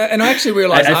what, and I actually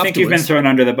realized I think you've been thrown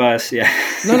under the bus. Yeah.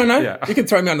 No. Yeah. You can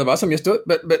throw me under the bus. I'm used to it.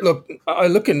 But look,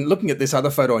 looking at this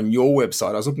other photo on your website.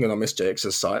 I was looking at it on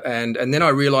SJX's site, and then I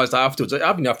realized afterwards,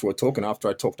 after we were talking, after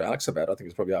I talked to Alex about it, I think it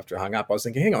was probably after I hung up, I was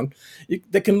thinking, hang on,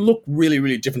 they can look really,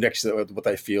 really different actually what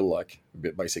they feel like,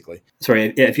 basically.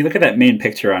 Sorry, if you look at that main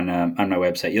picture on my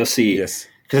website, you'll see. Yes.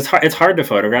 Because it's hard to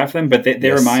photograph them, but they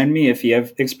remind me, if you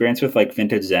have experience with like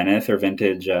vintage Zenith or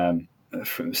vintage,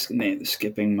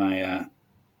 skipping my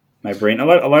brain, a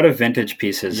lot of vintage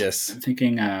pieces. Yes. I'm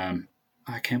thinking, I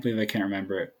can't believe I can't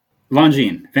remember it.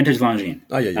 Longines, vintage Longines.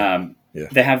 Oh yeah.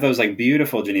 They have those like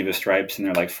beautiful Geneva stripes, and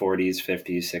they're like 40s,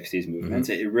 50s, 60s movements.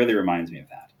 Mm-hmm. It really reminds me of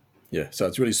that. Yeah, so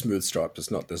it's really smooth striped.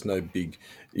 There's no big,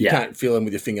 you can't feel them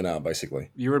with your fingernail, basically.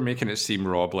 You were making it seem,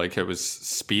 Rob, like it was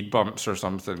speed bumps or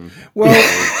something. Well,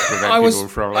 I was,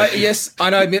 yes, I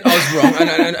know, I admit I was wrong,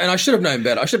 and I should have known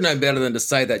better. I should have known better than to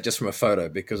say that just from a photo,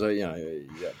 because, so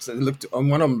it looked, on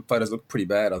one of the photos looked pretty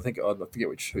bad. I forget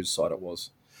whose site it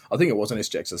was. I think it was on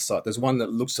SJX's site. There's one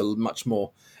that looks a much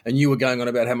more, and you were going on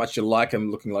about how much you like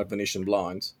them looking like Venetian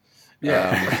blinds.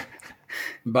 Yeah.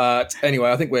 But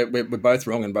anyway, I think we're both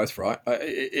wrong and both right.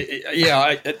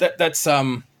 That's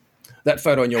that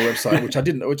photo on your website, which I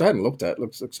hadn't looked at,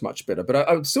 looks much better. But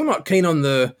I'm still not keen on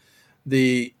the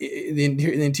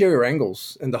interior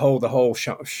angles and the whole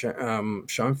chamfer.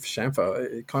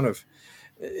 It kind of,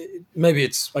 maybe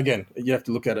it's, again, you have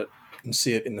to look at it and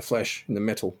see it in the flesh, in the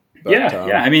metal. But,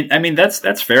 I mean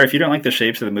that's fair. If you don't like the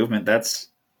shapes of the movement, that's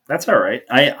all right.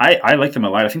 I like them a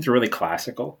lot. I think they're really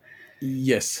classical.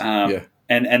 Yes. And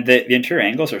the interior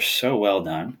angles are so well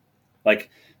done.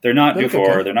 Like, they're not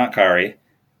Dufour, they're not Kari.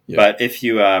 Yeah. But if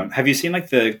you have you seen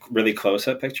like the really close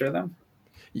up picture of them?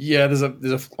 Yeah, there's a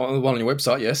one on your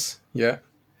website. Yes. Yeah.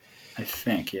 I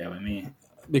think. Yeah. Let me.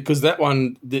 Because that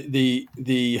one, the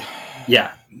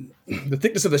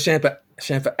thickness of the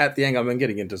chamfer at the angle. I'm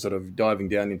getting into sort of diving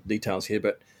down into details here,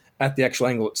 but at the actual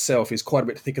angle itself is quite a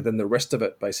bit thicker than the rest of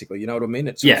it. Basically, you know what I mean?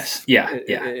 It's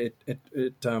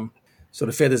It sort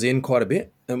of feathers in quite a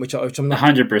bit, and which I'm not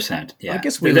 100%. Yeah, I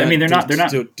guess they're not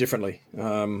do it differently.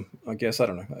 I guess I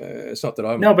don't know. It's not that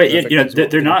I'm no, but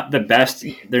they're not the best.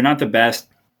 They're not the best.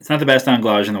 It's not the best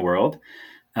anglage in the world.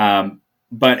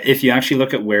 But if you actually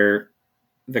look at where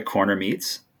the corner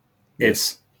meets,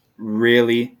 it's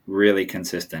really, really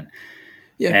consistent.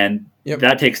 Yeah, and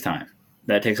that takes time.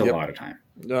 That takes a lot of time.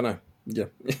 No. Yeah.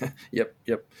 Yep.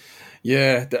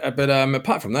 Yeah, but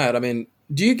apart from that, I mean,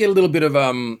 do you get a little bit of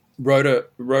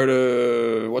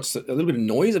rotor? What's a little bit of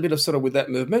noise? A bit of sort of with that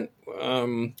movement?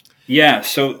 Yeah.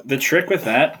 So the trick with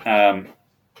that,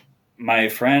 my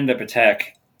friend at Patek,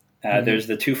 there's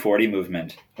the 240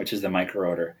 movement, which is the micro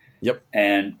rotor. Yep.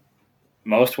 And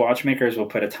most watchmakers will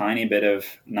put a tiny bit of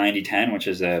 9010, which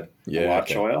is a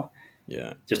watch oil.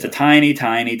 Yeah. Just a tiny,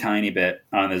 tiny, tiny bit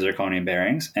on the zirconium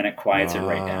bearings, and it quiets it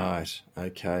right down. Right.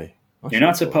 Okay. You're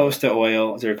not supposed to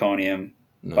oil zirconium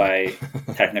by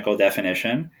technical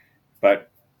definition, but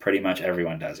pretty much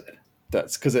everyone does it.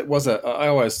 That's because I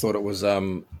always thought it was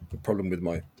a problem with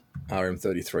my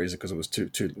RM33s because it was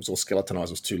it was all skeletonized,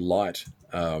 it was too light.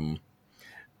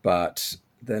 but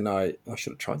then I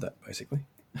should have tried that basically.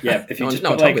 Yeah, if you No just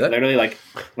one put told like me that. literally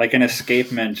like an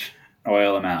escapement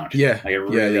oil amount, Yeah, like a yeah,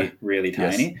 really yeah. really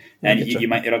Yes. tiny, Yeah, I and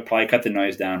getcha. it'll probably cut the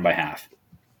noise down by half.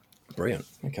 Brilliant.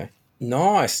 Okay.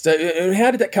 Nice. So,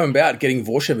 how did that come about? Getting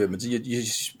Vorsche movements.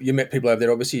 You met people over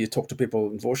there. Obviously, you talked to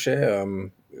people in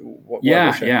Vorsche. Why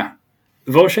Yeah, Vorsche? yeah.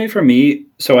 Vaucher for me.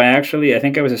 So I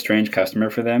think I was a strange customer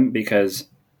for them because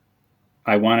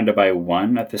I wanted to buy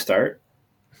one at the start,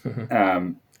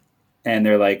 and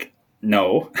they're like,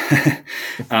 no,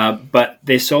 but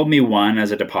they sold me one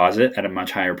as a deposit at a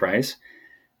much higher price,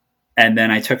 and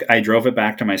then I drove it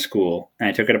back to my school and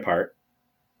I took it apart.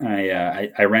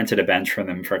 I rented a bench from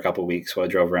them for a couple of weeks while I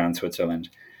drove around Switzerland.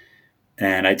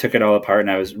 And I took it all apart,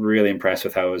 and I was really impressed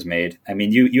with how it was made. I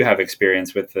mean, you have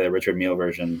experience with the Richard Mille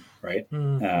version, right?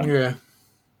 Yeah.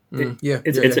 Yeah.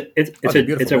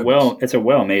 It's a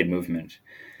well made movement.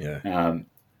 Yeah.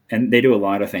 And they do a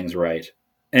lot of things right.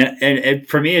 And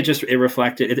for me, it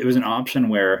reflected. It was an option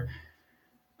where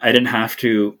I didn't have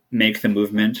to make the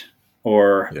movement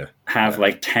or have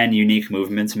like 10 unique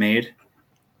movements made,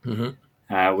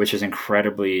 which is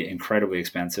incredibly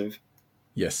expensive.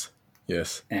 Yes.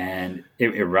 Yes. And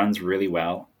it runs really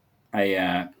well.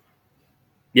 It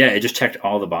just checked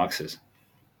all the boxes.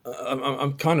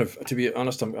 I'm kind of, to be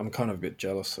honest, I'm kind of a bit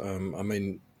jealous.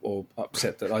 Or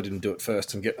upset that I didn't do it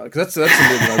first and get, because that's something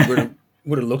that I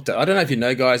would have looked at. I don't know if you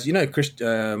know, guys. You know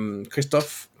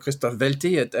Christoph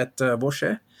Welti at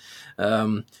Vorsche.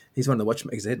 He's one of the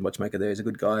watchmaker there. He's a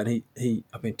good guy, and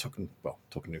I've been talking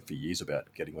to him for years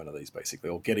about getting one of these, basically,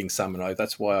 or getting some. And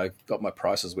that's why I got my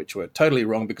prices, which were totally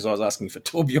wrong because I was asking for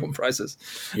tourbillon prices.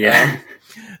 Yeah,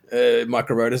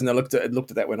 micro rotors, and I looked at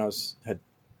that when I had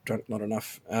drunk not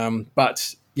enough.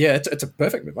 But yeah, it's a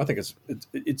perfect move. I think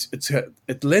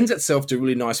it lends itself to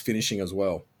really nice finishing as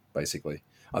well. Basically,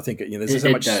 I think there's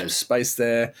so much space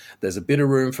there. There's a bit of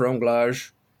room for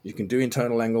anglage. You can do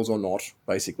internal angles or not.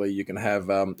 Basically, you can have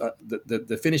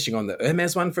the finishing on the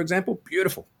Hermes one, for example,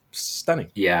 beautiful,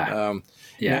 stunning. Yeah,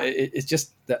 it's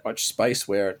just that much space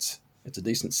where it's a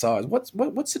decent size. What's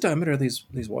the diameter of these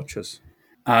watches?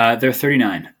 They're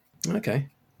 39. Okay,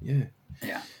 yeah.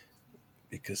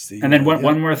 Because and then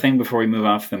one more thing before we move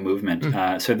off the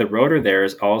movement. So the rotor there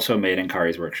is also made in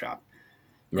Kari's workshop.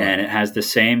 Right. And it has the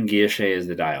same guilloche as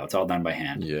the dial. It's all done by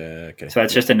hand. Yeah, okay. So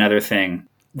that's just another thing.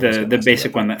 The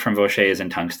basic one from Vaucher is in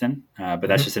tungsten, but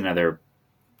that's just another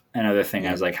thing.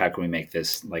 I was like, how can we make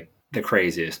this like the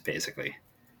craziest, basically?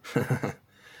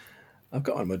 I've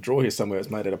got one in my drawer here somewhere. It's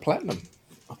made out of platinum,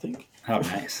 I think. Oh,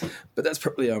 nice. But that's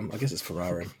probably I guess it's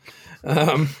Ferrari.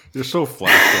 You're so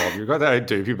flash, Rob. You've got to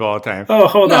outdo people all the time. Oh,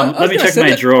 hold on. Let me check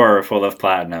my drawer full of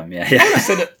platinum. Yeah.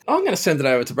 I'm going to send it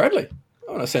over to Bradley.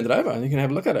 I want to send it over and you can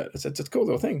have a look at it. It's a cool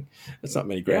little thing. It's not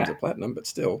many grams of platinum, but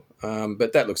still.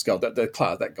 But that looks gold.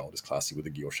 That gold is classy with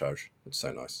the guillochage. It's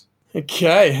so nice.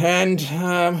 Okay, and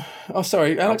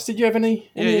sorry, Alex, did you have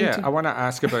any? I want to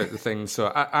ask about the thing. So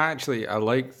I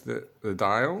like the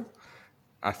dial.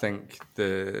 I think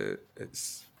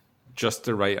it's just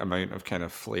the right amount of kind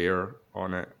of flair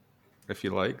on it, if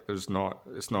you like. It's not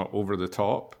over the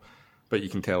top, but you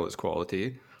can tell it's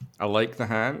quality. I like the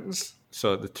hands.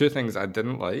 So the two things I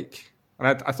didn't like,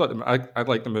 and I thought I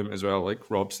liked the movement as well. Like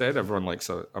Rob said, everyone likes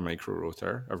a micro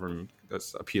rotor. Everyone,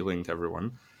 that's appealing to everyone.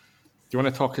 Do you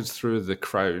want to talk us through the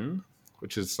crown,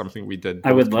 which is something we did?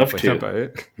 I would love to.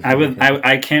 About.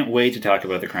 I can't wait to talk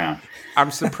about the crown.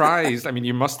 I'm surprised. I mean,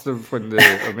 you must have, when the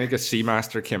Omega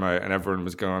Seamaster came out and everyone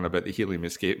was going on about the helium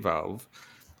escape valve,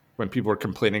 when people were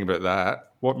complaining about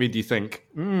that, what made you think,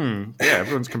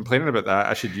 everyone's complaining about that,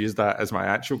 I should use that as my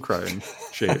actual crown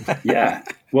shape? Yeah.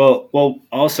 Well,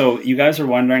 also, you guys are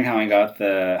wondering how I got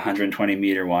the 120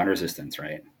 meter water resistance,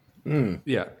 right?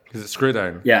 Yeah, because it's screw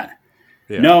down. Yeah.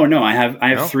 No, I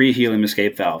have 3 helium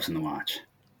escape valves in the watch.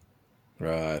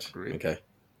 Right. Okay.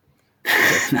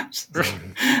 I'm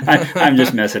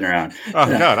just messing around.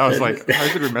 Oh God, I was like,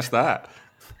 how did we miss that?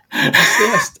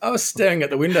 I was staring at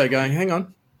the window going, hang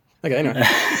on. Okay, anyway.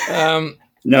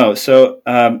 No, so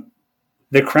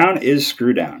the crown is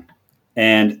screw down.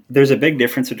 And there's a big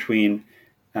difference between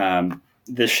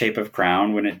this shape of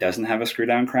crown when it doesn't have a screw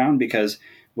down crown, because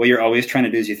what you're always trying to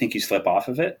do is you think you slip off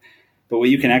of it. But what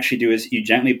you can actually do is you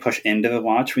gently push into the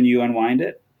watch when you unwind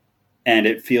it, and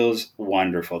it feels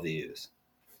wonderful to use.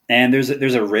 And there's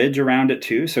a ridge around it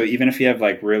too, so even if you have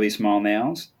like really small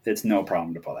nails, it's no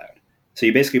problem to pull out. So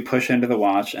you basically push into the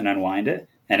watch and unwind it,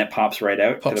 and it pops right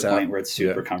out to the point where it's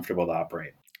super comfortable to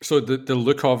operate. So the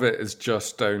look of it is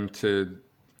just down to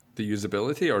the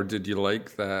usability, or did you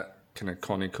like that kind of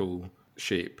conical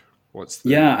shape?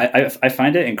 I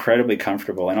find it incredibly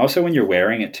comfortable, and also when you're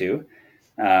wearing it too.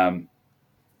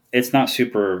 It's not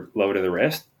super low to the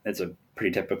wrist. It's a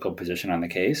pretty typical position on the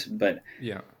case, but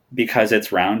Yeah. because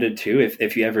it's rounded too,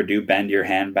 if you ever do bend your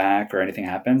hand back or anything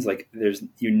happens, like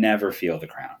you never feel the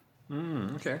crown.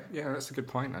 Okay. Yeah, that's a good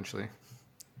point, actually.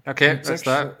 Okay, It's that's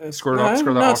actually- that. Score that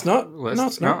no, off it's not. list. No,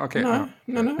 it's not. Okay. No, I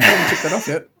haven't checked that off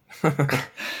yet.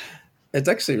 It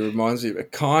actually reminds me of a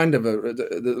kind of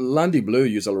the Lundy Blue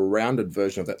use a rounded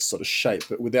version of that sort of shape,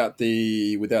 but without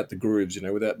the grooves,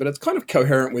 but it's kind of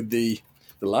coherent with the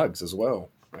lugs as well.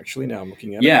 Actually, now I'm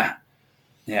looking at it.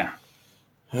 Yeah.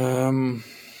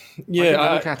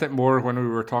 I look at it more when we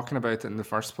were talking about it in the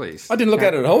first place. I didn't look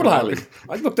at it wholly.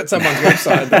 I looked at someone's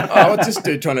website. And thought, what's this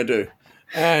dude trying to do?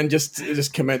 And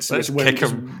just commenced. Let's kick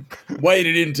him.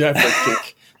 Waded into it for a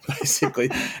kick, basically.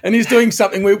 And he's doing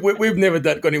something we've never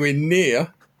got anywhere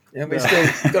near. And we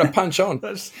still got to punch on.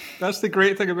 That's the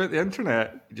great thing about the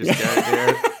internet. You just get out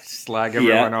there, slag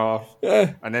everyone off.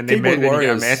 Yeah. And then Keyboard then you get a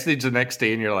warriors. message the next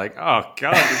day and you're like, oh,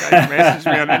 God, you guys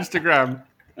messaged me on Instagram.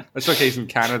 That's okay, he's in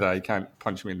Canada. You can't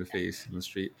punch me in the face in the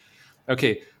street.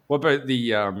 Okay, what about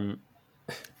the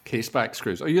case-back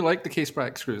screws? Oh, you like the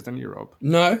case-back screws, didn't you, Rob?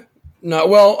 No.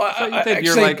 Well, You did.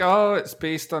 You're like, oh, it's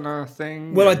based on a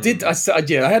thing. Well, I did. I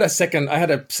had a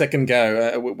second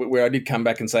go where I did come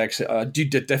back and say, actually, I do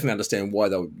definitely understand why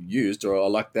they were used, or I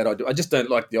like that idea. I just don't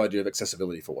like the idea of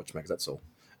accessibility for watchmakers. That's all.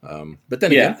 But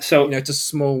then again, so it's a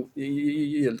small.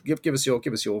 Give us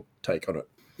your take on it.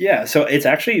 Yeah, so it's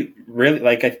actually really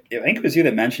like I think it was you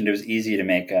that mentioned it was easy to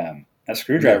make a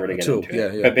screwdriver to get tool. into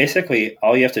it. Yeah. But basically,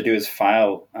 all you have to do is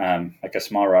file like a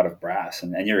small rod of brass,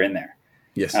 and you're in there.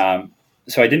 Yes.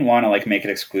 So I didn't want to make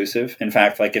it exclusive. In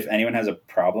fact, if anyone has a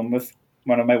problem with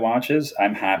one of my watches,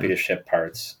 I'm happy to ship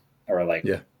parts or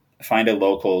find a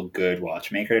local good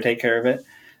watchmaker to take care of it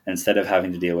instead of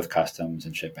having to deal with customs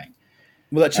and shipping.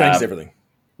 Well, that changes everything.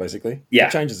 Basically, yeah,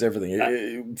 it changes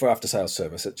everything for after sales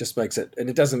service. It just makes it, and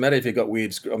it doesn't matter if you've got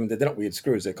weird screws. I mean, they're not weird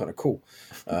screws; they're kind of cool.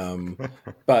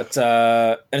 But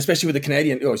and especially with the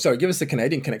Canadian. Oh, sorry, give us the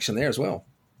Canadian connection there as well.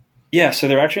 Yeah, so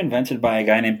they're actually invented by a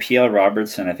guy named P.L.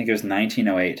 Robertson. I think it was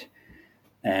 1908,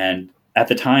 and at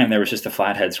the time there was just a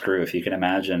flathead screw. If you can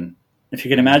imagine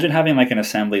having an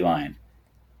assembly line,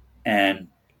 and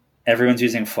everyone's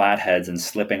using flatheads and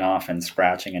slipping off and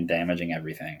scratching and damaging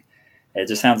everything. It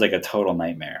just sounds like a total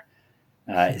nightmare.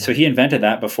 So he invented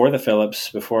that before the Phillips,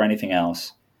 before anything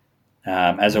else,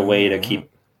 as a way to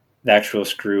keep the actual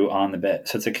screw on the bit.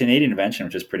 So it's a Canadian invention,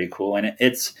 which is pretty cool. And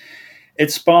it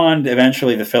spawned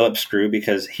eventually the Phillips screw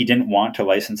because he didn't want to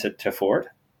license it to Ford.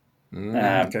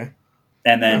 Okay.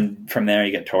 And then from there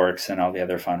you get Torx and all the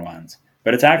other fun ones.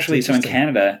 But it's actually, so in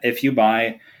Canada, if you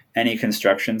buy any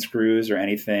construction screws or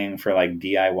anything for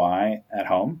DIY at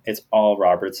home, it's all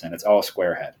Robertson. It's all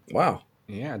square head. Wow.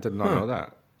 Yeah, I did not know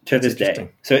that. To this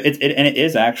day. So it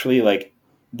is actually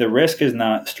the risk is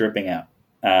not stripping out.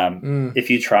 If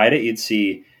you tried it, you'd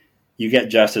see you get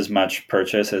just as much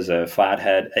purchase as a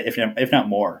flathead, if not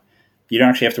more. You don't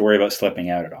actually have to worry about slipping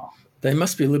out at all. They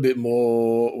must be a little bit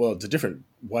more. Well, it's a different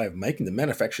way of making them,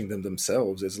 manufacturing them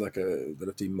themselves. There's that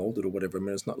have to be molded or whatever. I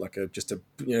mean, it's not just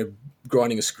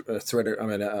grinding a thread. I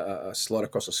mean, a slide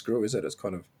across a screw, is it? It's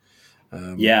kind of.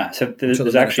 So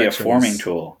there's actually a forming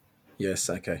tool. Yes.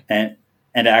 Okay. And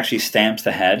it actually stamps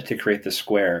the head to create the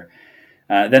square.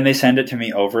 Then they send it to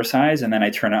me oversized, and then I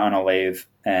turn it on a lathe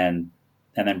and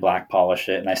then black polish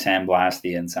it, and I sandblast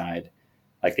the inside,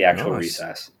 the actual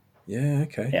recess. Yeah.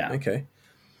 Okay. Yeah. Okay.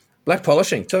 Black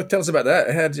polishing. Tell us about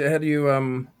that. How do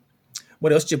you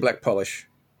what else do you black polish?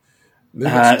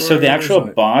 So the actual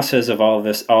bosses of all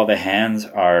the hands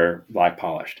are black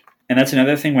polished. And that's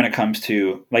another thing when it comes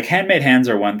to handmade hands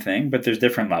are one thing, but there's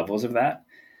different levels of that.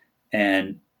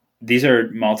 And these are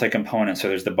multi-component. So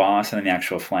there's the boss and then the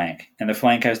actual flank. And the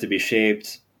flank has to be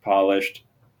shaped, polished,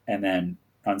 and then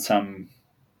on some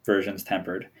versions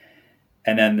tempered.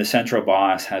 And then the central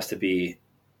boss has to be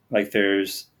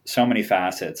there's so many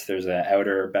facets. There's an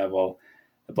outer bevel,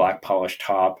 the black polished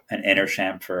top, an inner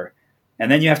chamfer. And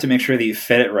then you have to make sure that you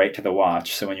fit it right to the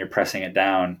watch. So when you're pressing it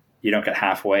down, you don't get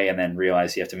halfway and then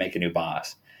realize you have to make a new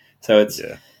boss. So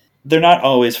they're not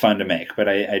always fun to make, but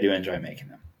I do enjoy making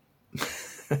them.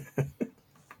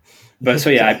 But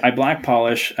so I black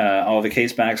polish all the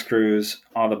case back screws,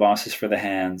 all the bosses for the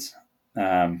hands.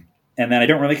 And then I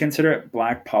don't really consider it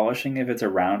black polishing if it's a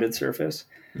rounded surface.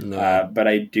 No. But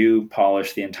I do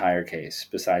polish the entire case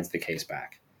besides the case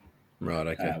back. Right,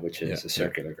 okay. Which is a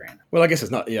circular grain. Well, I guess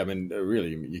it's not. Yeah, I mean,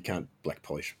 really, you can't black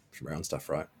polish round stuff,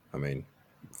 right? I mean,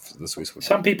 the Swiss would.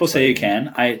 Some people say you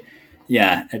can.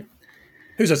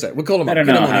 Who says that? We'll call them up. I don't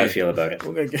know how I feel about it.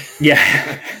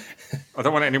 Yeah. I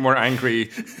don't want any more angry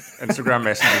Instagram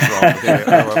messages, Rob. Okay,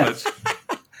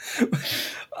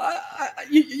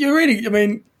 You're reading. I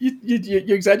mean,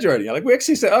 you're exaggerating. Like we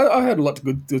actually said, I had a lot of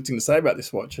good thing to say about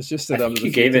this watch. It's just that I think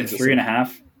you gave it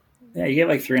 3.5. Yeah, you gave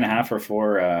like 3.5 or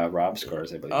 4 Rob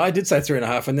scores, I believe. I did say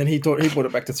 3.5, and then he brought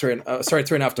it back to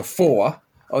 3.5 to 4.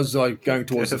 I was like going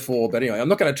towards the 4, but anyway, I'm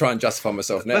not going to try and justify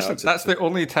myself now. Listen, that's the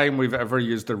only time we've ever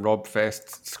used the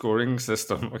RobFest scoring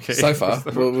system. Okay, so far, out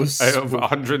of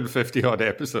 150 odd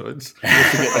episodes.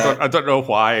 I don't know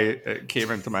why it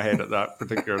came into my head at that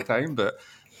particular time, but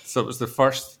so it was the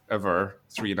first ever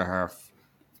 3.5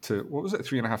 to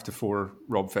 3.5 to 4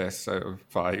 RobFests out of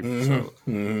 5.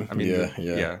 Mm-hmm. So I mean,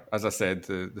 yeah. As I said,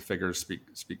 the figures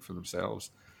speak for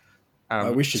themselves. I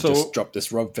wish you'd just drop this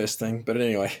RobFest thing, but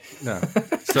anyway. No.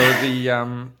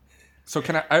 So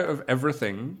kind of out of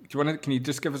everything, can you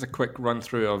just give us a quick run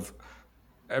through of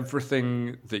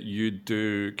everything that you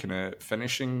do, kind of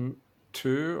finishing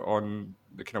to on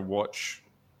the kind of watch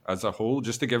as a whole,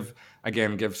 just to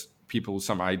gives people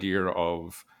some idea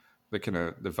of the kind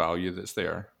of the value that's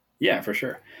there? Yeah, for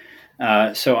sure.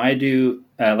 So I do,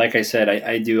 like I said,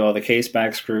 I do all the case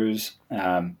back screws,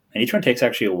 and each one takes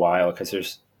actually a while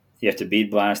because you have to bead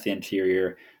blast the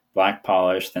interior, black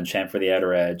polish, then chamfer the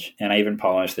outer edge, and I even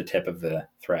polish the tip of the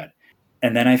thread.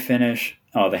 And then I finish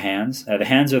the hands. The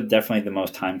hands are definitely the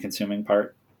most time-consuming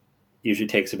part. Usually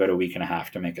takes about a week and a half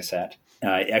to make a set.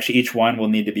 Actually, each one will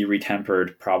need to be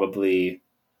retempered probably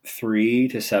 3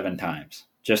 to 7 times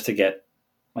just to get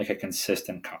like a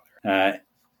consistent color.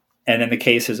 And then the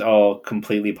case is all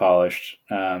completely polished,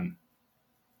 and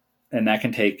that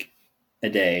can take a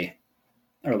day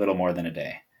or a little more than a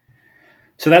day.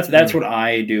 So that's what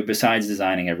I do besides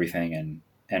designing everything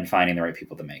and finding the right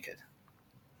people to make it.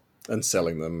 And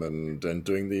selling them and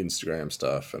doing the Instagram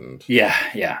stuff. And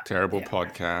yeah. Terrible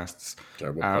podcasts.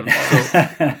 So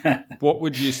what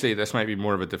would you say, this might be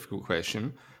more of a difficult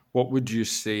question, what would you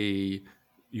say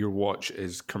your watch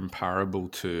is comparable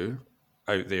to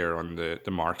out there on the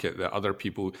market that other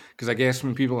people, because I guess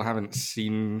when people haven't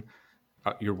seen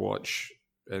your watch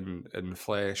in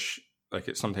flesh, like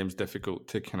it's sometimes difficult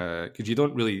to kind of, because you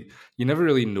never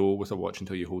really know with a watch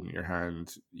until you hold it in your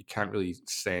hand. You can't really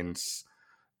sense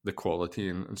the quality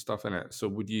and stuff in it. So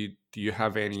are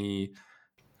there any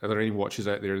watches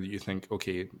out there that you think,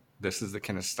 okay, this is the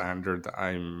kind of standard that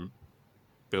I'm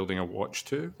building a watch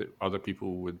to, that other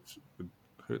people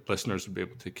listeners would be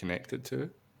able to connect it to?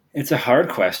 It's a hard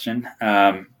question,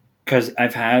 because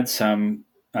I've had some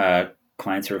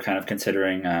clients who are kind of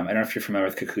considering, I don't know if you're familiar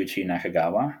with Kikuchi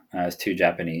Nakagawa. It's 2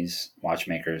 Japanese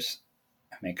watchmakers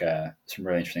make some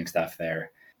really interesting stuff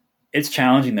there. It's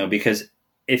challenging though, because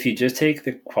if you just take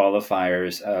the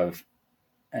qualifiers of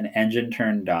an engine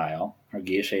turned dial or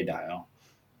guilloche dial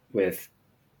with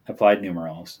applied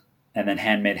numerals and then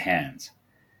handmade hands,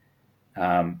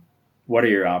 what are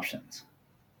your options?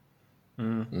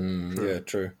 Yeah,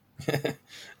 true.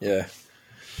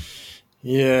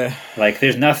 Yeah. Like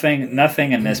there's nothing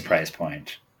in this price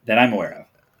point that I'm aware of.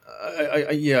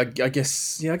 I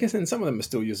guess and some of them are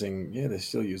still using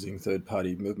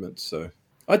third-party movements. So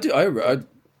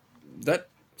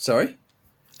sorry?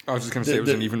 I was just going to say it was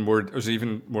an even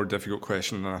more difficult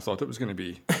question than I thought it was going to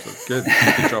be. So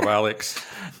good job, Alex.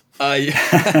 No,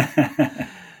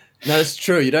 it's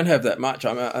true. You don't have that much.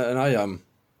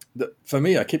 For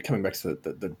me, I keep coming back to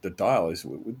the dial is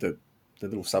with the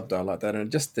little sub dial like that,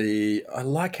 and just I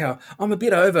like how I'm a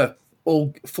bit over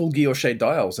all full guilloche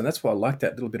dials, and that's why I like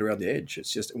that little bit around the edge.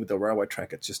 It's just with the railway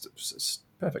track, it's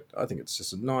perfect. I think it's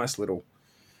just a nice little.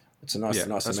 It's a nice.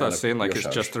 That's what I was saying. Like it's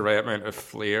just the right amount of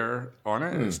flair on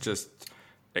it. It's just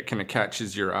it kind of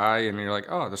catches your eye, and you're like,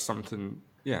 oh, there's something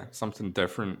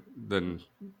different than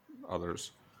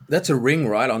others. That's a ring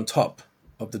right on top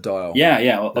of the dial.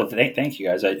 Yeah. Well, thank you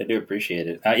guys. I do appreciate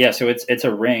it. So it's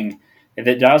a ring.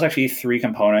 The dial's actually 3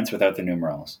 components without the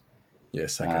numerals.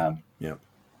 Yes. Okay. Yeah.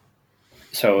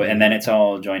 So and then it's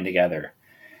all joined together,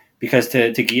 because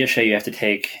to guilloche you have to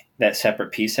take that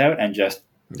separate piece out and just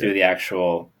do the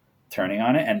actual turning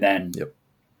on it, and then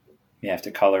you have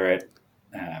to color it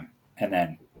and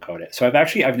then coat it. So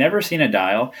I've never seen a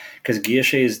dial, because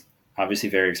guilloche is obviously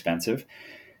very expensive,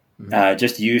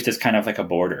 just used as kind of like a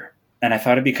border. And I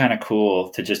thought it'd be kind of cool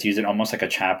to just use it almost like a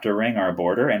chapter ring or a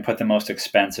border and put the most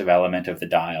expensive element of the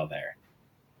dial there.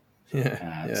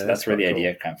 So that's where the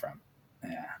idea came from.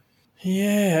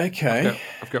 Yeah, okay.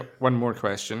 I've got one more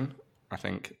question, I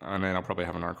think, and then I'll probably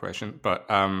have another question. But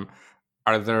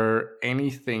are there any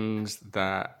things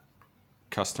that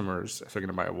customers, if they're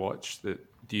going to buy a watch, do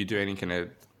you do any kind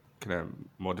of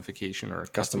modification or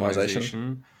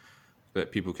customization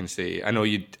that people can say? I know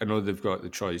they've got the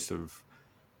choice of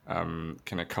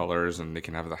kind of colors, and they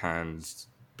can have the hands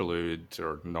blued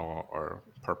or not or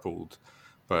purpled.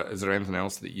 But is there anything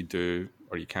else that you do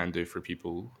or you can do for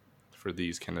people, for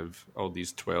these kind of all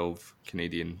these 12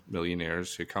 Canadian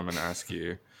millionaires who come and ask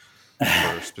you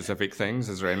for specific things?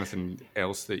 Is there anything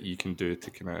else that you can do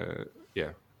to kind of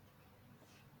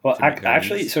Well, to meet their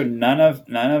actually, needs? so none of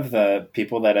the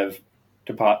people that have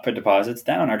put deposits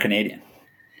down are Canadian.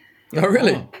 Oh,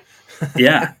 really? Oh,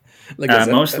 Yeah, Like, is that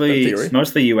a mostly theory?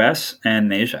 mostly U.S.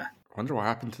 and Asia. I wonder what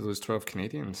happened to those 12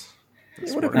 Canadians.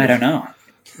 That's what a- I don't know.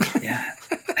 Yeah,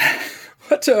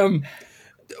 But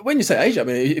when you say Asia, I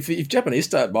mean, if Japanese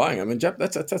start buying, I mean,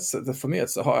 that's for me,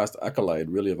 it's the highest accolade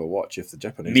really of a watch. If the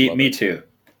Japanese love me it. too.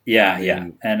 Yeah, I yeah.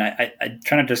 mean- And I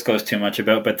try not to disclose too much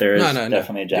about, but there is No.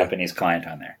 definitely a Yeah. Japanese client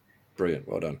on there, Brilliant,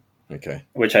 well done. Okay,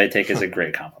 which I take as a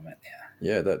great compliment.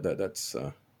 Yeah. yeah, that's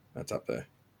up there.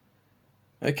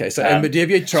 Okay, so Um, but have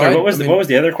you tried? Sorry, what was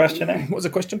the other question there? What was the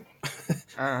question?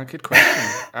 Good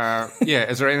question.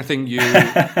 Is there anything you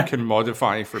can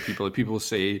modify for people? If people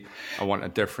say, I want a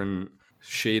different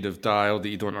shade of dial that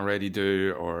you don't already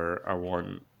do, or I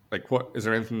want, like, what is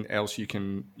there anything else you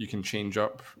can change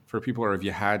up for people, or have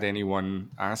you had anyone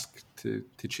ask to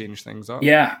change things up?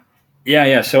 Yeah.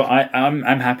 So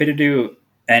I'm happy to do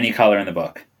any color in the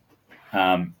book.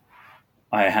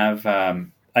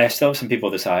 I still have some people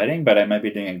deciding, but I might be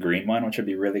doing a green one, which would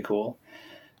be really cool.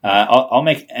 I'll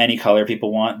make any color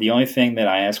people want. The only thing that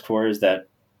I ask for is that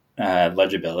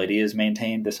legibility is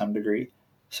maintained to some degree.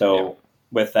 So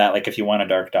with that, like if you want a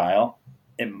dark dial,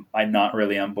 I'm not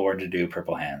really on board to do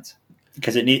purple hands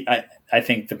because I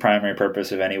think the primary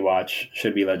purpose of any watch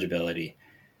should be legibility,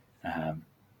 and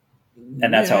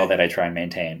that's all that I try and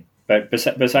maintain. But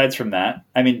besides from that,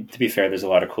 I mean, to be fair, there's a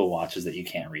lot of cool watches that you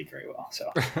can't read very well.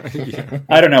 So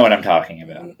I don't know what I'm talking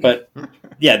about. But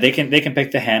yeah, they can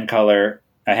pick the hand color,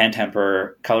 a hand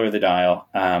temper, color of the dial.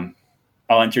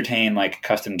 I'll entertain like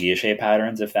custom guilloche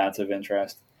patterns if that's of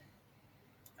interest.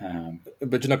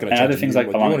 But you're not going to And change other things like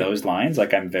along want those lines,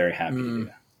 like I'm very happy to do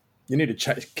that. You need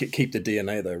to keep the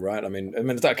DNA though, right? I mean,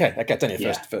 it's okay. It's only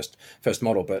a first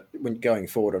model, but when going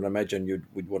forward, and I imagine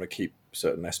would want to keep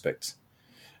certain aspects,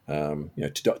 to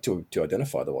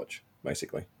identify the watch,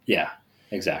 basically. Yeah,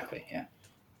 exactly. Yeah.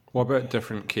 What about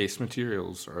different case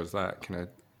materials, or is that kind of?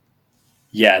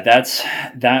 Yeah,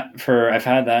 I've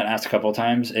had that asked a couple of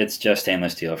times. It's just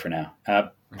stainless steel for now.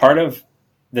 Part of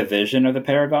the vision of the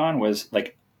Paragon was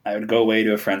like I would go away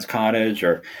to a friend's cottage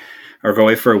or go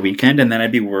away for a weekend, and then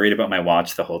I'd be worried about my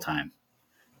watch the whole time.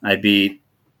 I'd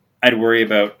worry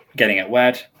about getting it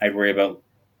wet. I'd worry about,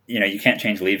 you can't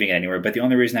change leaving it anywhere. But the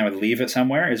only reason I would leave it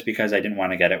somewhere is because I didn't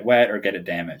want to get it wet or get it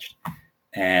damaged.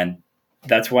 And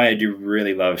that's why I do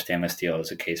really love stainless steel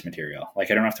as a case material.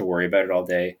 Like I don't have to worry about it all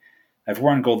day. I've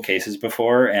worn gold cases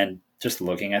before, and just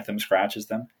looking at them scratches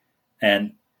them.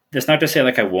 And that's not to say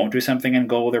like I won't do something in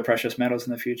gold or precious metals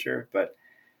in the future, but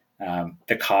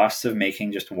the cost of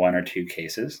making just one or two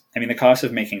cases, I mean, the cost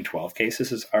of making 12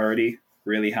 cases is already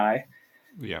really high.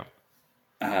 Yeah.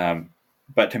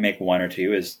 But to make one or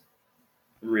two is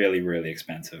really, really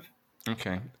expensive.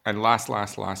 Okay. And last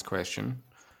question.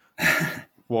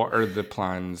 What are the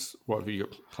plans? What have you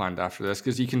got planned after this?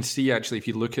 Because you can see, actually, if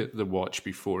you look at the watch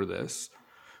before this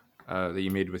that you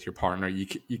made with your partner, you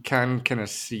can kind of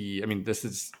see, I mean, this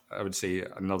is, I would say,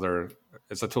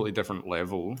 it's a totally different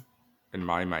level in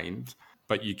my mind,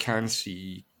 but you can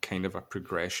see kind of a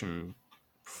progression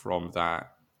from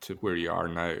that to where you are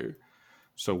now.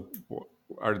 So what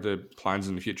are the plans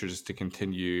in the future just to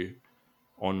continue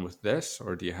on with this,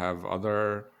 or do you have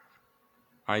other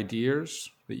ideas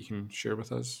that you can share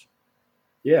with us?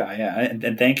 Yeah.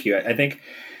 And thank you. I think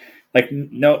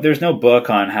there's no book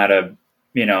on how to,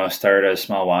 start a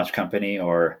small watch company,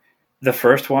 or the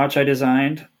first watch I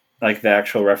designed, like the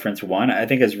actual reference one, I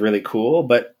think is really cool,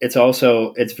 but it's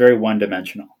very one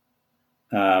dimensional.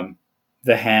 The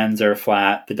hands are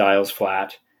flat, the dial's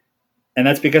flat. And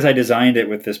that's because I designed it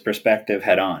with this perspective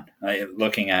head on,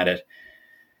 looking at it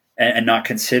and not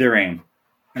considering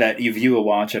that you view a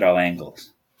watch at all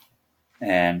angles.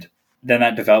 And then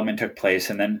that development took place.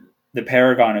 And then the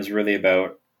Paragon is really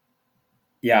about,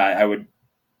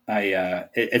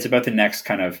 it's about the next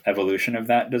kind of evolution of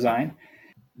that design.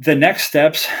 The next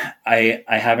steps, I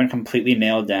haven't completely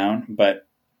nailed down, but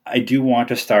I do want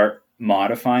to start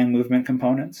modifying movement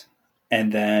components.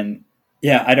 And then,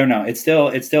 I don't know. It's still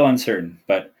uncertain,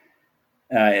 but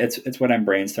it's what I'm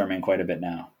brainstorming quite a bit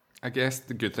now. I guess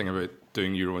the good thing about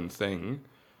doing your own thing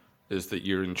is that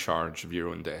you're in charge of your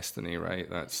own destiny, right?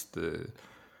 That's the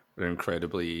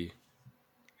incredibly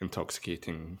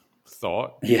intoxicating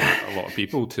thought Yeah. for a lot of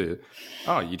people to,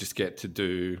 you just get to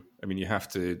do, I mean, you have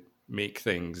to make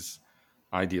things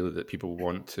ideally that people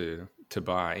want to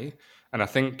buy. And I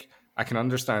think I can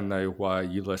understand now why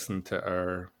you listened to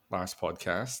our last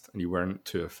podcast and you weren't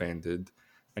too offended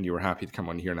and you were happy to come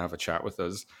on here and have a chat with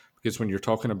us. Because when you're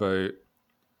talking about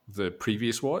the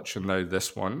previous watch and now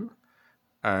this one,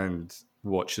 and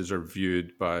watches are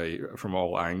viewed from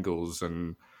all angles,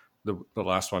 and the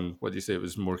last one, what do you say, it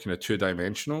was more kind of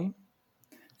two-dimensional?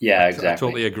 Yeah, I exactly.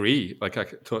 totally agree.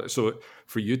 So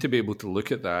for you to be able to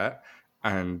look at that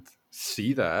and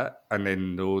see that and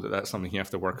then know that that's something you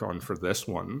have to work on for this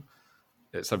one,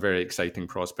 it's a very exciting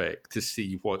prospect to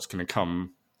see what's going to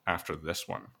come after this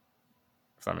one,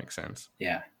 if that makes sense.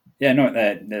 Yeah. No,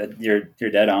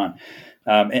 you're dead on.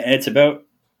 It's about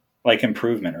like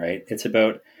improvement, right? It's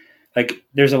about like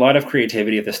there's a lot of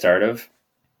creativity at the start of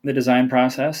the design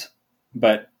process,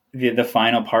 but the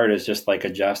final part is just like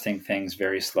adjusting things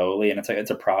very slowly, and it's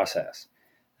a process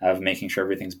of making sure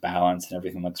everything's balanced and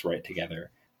everything looks right together.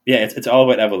 Yeah, it's all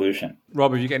about evolution.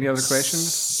 Rob, have you got any other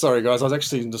questions? Sorry, guys. I was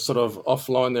actually just sort of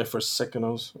offline there for a second. I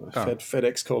was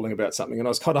FedEx calling about something, and I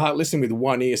was kind of listening with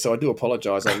one ear, so I do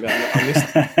apologise. I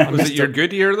missed. Was it your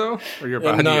good ear, though? Or your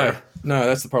bad ear? No,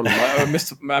 that's the problem. I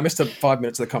missed 5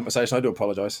 minutes of the conversation. I do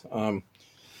apologise.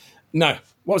 No.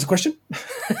 What was the question?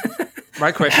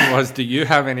 My question was, do you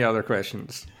have any other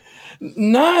questions?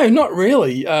 No, not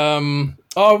really. I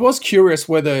was curious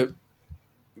whether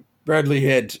Bradley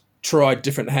had tried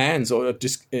different hands or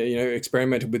just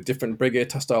experimented with different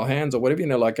Breguet style hands or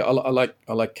whatever. Like I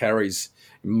like Carrie's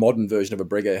modern version of a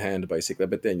Breguet hand, basically.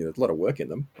 But then there's a lot of work in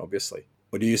them, obviously.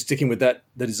 But are you sticking with the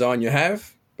design you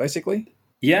have, basically?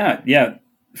 Yeah.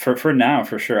 For now,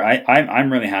 for sure.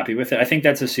 I'm really happy with it. I think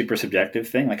that's a super subjective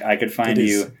thing. Like I could find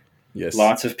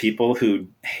lots of people who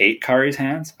hate Kari's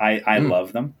hands. I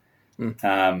love them.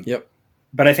 Yep.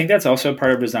 But I think that's also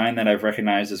part of design that I've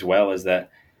recognized as well, is that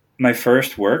my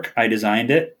first work, I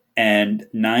designed it and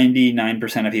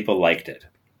 99% of people liked it.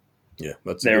 Yeah.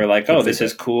 They were like, oh, this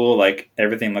is cool. Like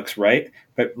everything looks right.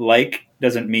 But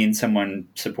doesn't mean someone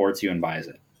supports you and buys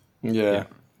it. Yeah.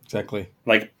 Exactly.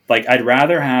 Like I'd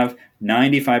rather have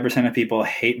 95% of people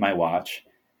hate my watch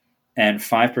and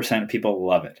 5% of people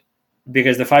love it,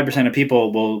 because the 5% of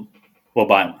people will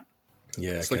buy one.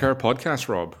 Yeah. It's like our podcast,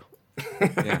 Rob.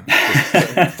 Yeah.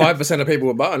 5% of people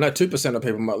will buy. No, 2% of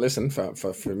people might listen for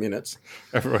a few minutes.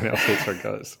 Everyone else hates our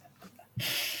guts.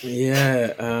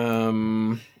 Yeah.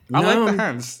 I like the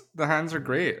hands. The hands are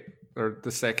great. They're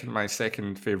my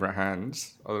second favorite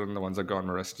hands, other than the ones I've got on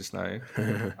my wrist just now.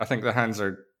 I think the hands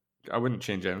are. I wouldn't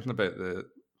change anything about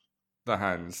the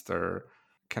hands. They're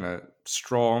kind of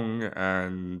strong,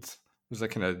 and there's a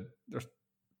kind of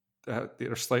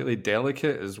they're slightly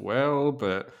delicate as well,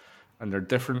 and they're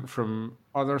different from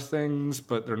other things,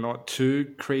 but they're not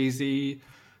too crazy.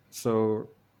 So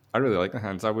I really like the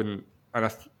hands. I wouldn't,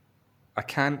 and I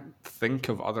can't think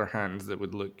of other hands that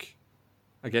would look.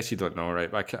 I guess you don't know,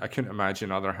 right? But I couldn't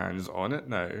imagine other hands on it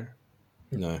now.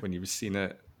 No, when you've seen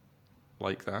it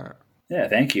like that. Yeah,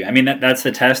 thank you. I mean, that's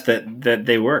the test that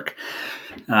they work.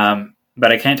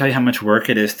 But I can't tell you how much work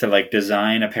it is to like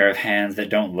design a pair of hands that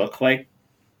don't look like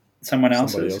somebody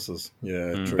else's.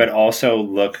 Yeah, true. But also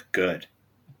look good,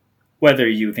 whether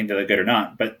you think they look good or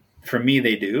not. But for me,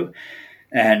 they do,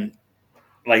 and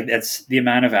like that's the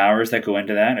amount of hours that go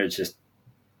into that. It's just,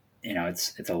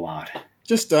 it's a lot.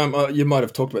 Just you might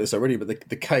have talked about this already, but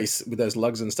the case with those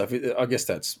lugs and stuff, I guess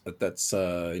that's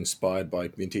inspired by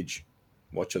vintage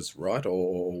watches, right?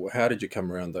 Or how did you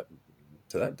come around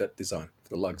to that design for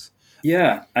the lugs?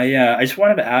 Yeah, I just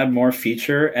wanted to add more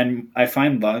feature, and I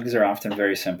find lugs are often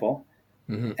very simple,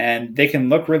 and they can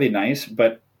look really nice,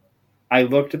 but I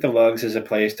looked at the lugs as a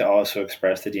place to also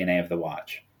express the DNA of the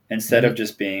watch instead of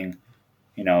just being,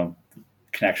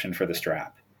 connection for the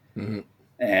strap. Mm-hmm.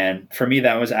 And for me,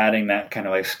 that was adding that kind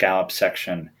of like scallop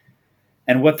section.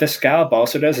 And what the scallop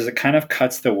also does is it kind of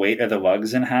cuts the weight of the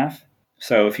lugs in half.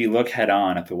 So if you look head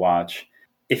on at the watch,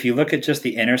 if you look at just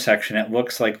the intersection, it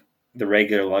looks like the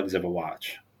regular lugs of a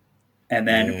watch. And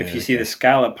then if you see the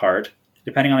scallop part,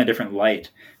 depending on the different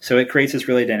light, so it creates this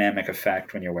really dynamic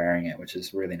effect when you're wearing it, which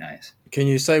is really nice. Can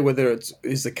you say whether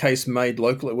is the case made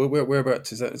locally?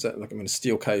 Whereabouts is that like a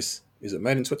steel case? Is it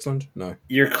made in Switzerland? No.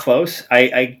 You're close.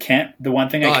 I can't. The one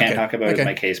thing I can't talk about is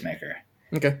my case maker.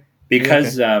 Okay.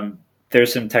 Because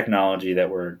there's some technology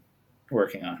that we're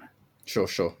working on. Sure.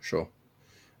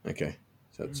 Okay.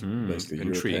 So it's basically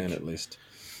intrigue. European at least.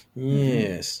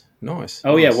 Yes. Nice.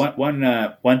 Oh nice.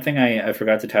 Yeah. One thing I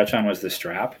forgot to touch on was the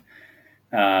strap.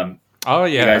 Oh yeah.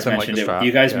 You guys mentioned it.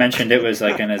 You guys mentioned it was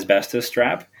like an asbestos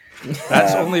strap.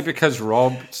 That's only because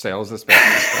Rob sells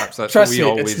asbestos straps. That's Trust what me, we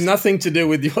always. it's nothing to do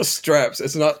with your straps.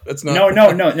 It's not. It's not.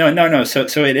 No.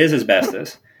 So it is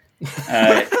asbestos.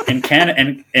 In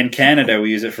Canada,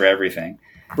 we use it for everything.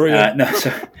 Brilliant. No,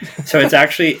 so it's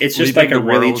actually just like a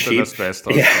really cheap.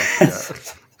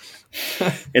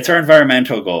 It's our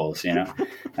environmental goals,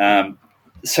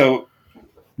 So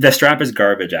the strap is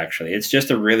garbage. Actually, it's just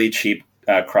a really cheap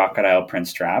crocodile print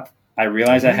strap. I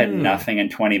realized I had nothing in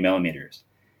 20 millimeters.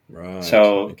 Right.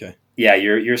 So okay. Yeah,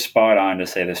 you're spot on to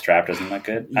say the strap doesn't look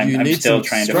good. I'm still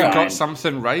trying to find. We got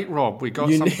something right, Rob. We got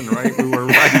something right. We were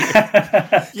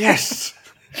right. Yes.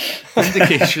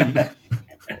 Vindication.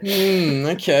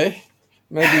 Okay.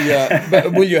 Maybe.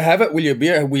 But will you have it? Will you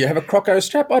have a croco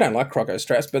strap? I don't like croco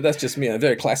straps, but that's just me.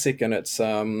 Very classic, and it's.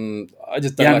 I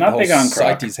just don't like the whole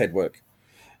CITES headwork.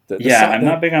 I'm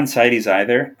not big on CITES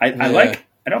either. I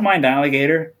don't mind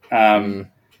alligator.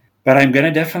 But I'm going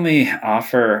to definitely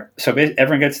offer, so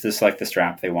everyone gets to select the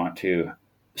strap they want to.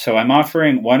 So I'm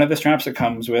offering, one of the straps that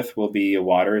comes with will be a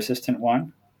water resistant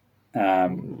one.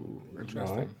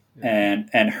 Interesting.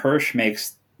 And Hirsch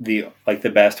makes the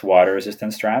best water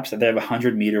resistant straps. They have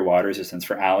 100-meter water resistance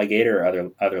for alligator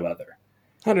or other leather.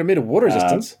 100-meter water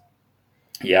resistance?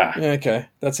 Yeah. Okay.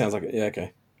 That sounds like it. Yeah,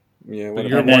 okay. Yeah, but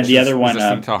your watch the other one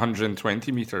resistant to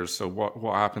 120 meters. So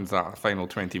what happens that final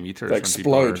 20 meters when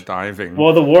people are diving?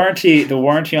 Well, the warranty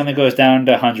only goes down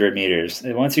to 100 meters.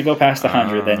 Once you go past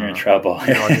 100, then you're in trouble.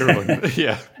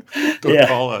 Yeah, don't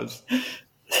call us.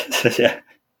 Yeah.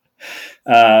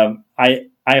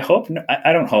 I hope.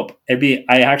 I don't hope. I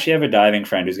actually have a diving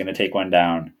friend who's going to take one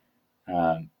down.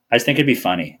 I just think it'd be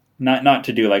funny, not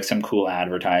to do like some cool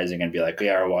advertising and be like,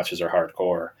 yeah, our watches are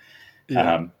hardcore.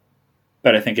 Yeah.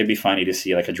 But I think it'd be funny to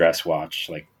see like a dress watch,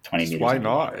 like 20 meters. Why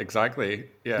not? Exactly.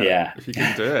 Yeah. If you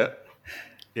can do it.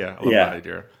 Yeah, I love that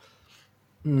idea.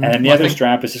 And then the other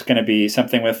strap is just going to be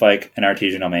something with like an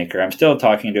artisanal maker. I'm still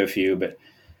talking to a few, but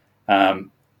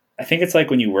I think it's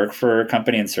like when you work for a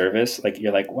company in service, like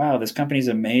you're like, wow, this company's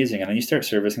amazing. And then you start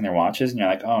servicing their watches and you're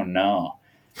like, oh no.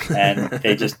 And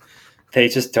they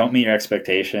just don't meet your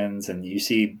expectations. And you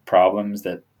see problems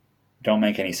that don't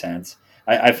make any sense.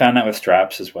 I found that with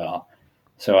straps as well.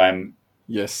 So I'm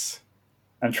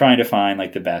trying to find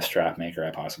like the best strap maker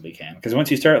I possibly can. Because once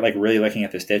you start like really looking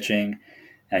at the stitching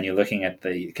and you're looking at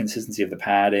the consistency of the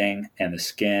padding and the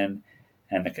skin,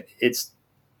 and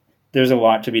there's a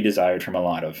lot to be desired from a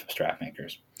lot of strap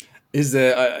makers. Is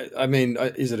there?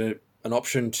 Is it an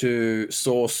option to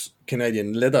source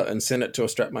Canadian leather and send it to a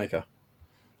strap maker?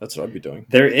 That's what I'd be doing.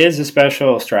 There is a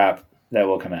special strap that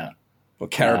will come out, or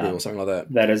caribou or something like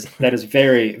that. That is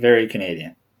very, very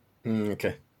Canadian.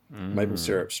 Okay. Maple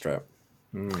syrup strap.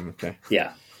 Okay.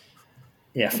 Yeah.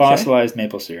 Fossilized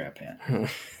maple syrup. Yeah.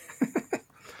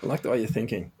 I like the way you're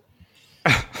thinking.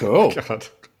 Cool. God.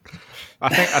 I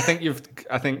think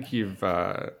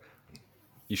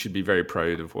you should be very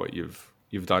proud of what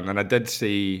you've done. And I did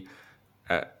say,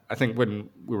 I think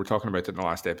when we were talking about it in the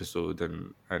last episode,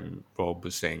 and Rob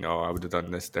was saying, "Oh, I would have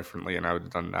done this differently, and I would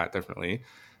have done that differently."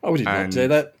 Oh, did you not say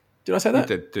that? Did I say that?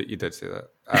 You did say that.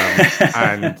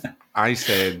 And I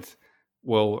said,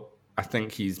 well, I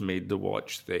think he's made the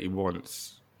watch that he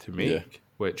wants to make,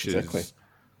 which is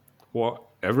what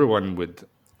everyone would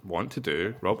want to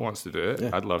do. Rob wants to do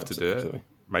it. I'd love to do it.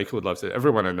 Michael would love to do it.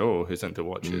 Everyone I know who's into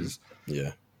watches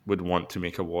would want to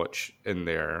make a watch in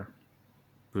their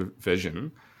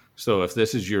vision. So if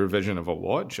this is your vision of a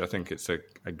watch, I think it's a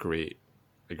great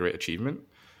achievement.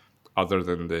 Other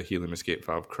than the helium escape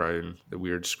valve crown, the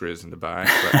weird screws in the back,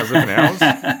 but everything else,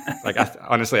 like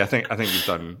honestly, I think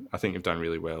you've done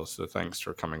really well. So thanks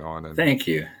for coming on. And thank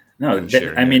you. No,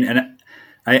 and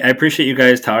I appreciate you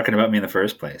guys talking about me in the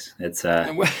first place. It's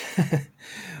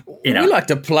we like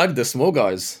to plug the small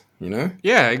guys,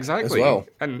 Yeah, exactly. As well,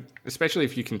 and especially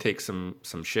if you can take some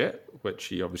shit,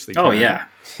 which you obviously can. Oh yeah,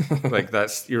 like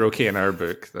you're okay in our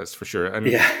book, that's for sure.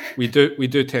 And we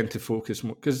do tend to focus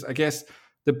more because I guess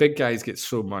the big guys get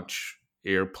so much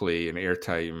airplay and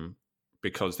airtime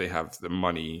because they have the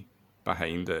money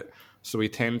behind it. So we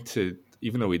tend to,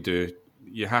 even though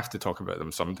you have to talk about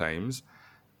them sometimes,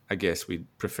 I guess we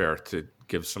prefer to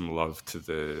give some love to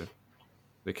the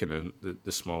kind of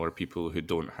the smaller people who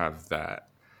don't have that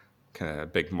kind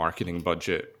of big marketing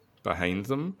budget behind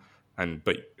them,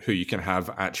 but who you can have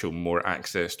actual more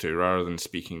access to rather than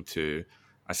speaking to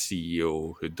a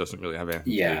CEO who doesn't really have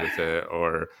anything to do with it,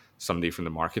 or somebody from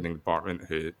the marketing department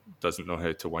who doesn't know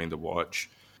how to wind a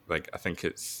watch. Like, I think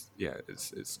it's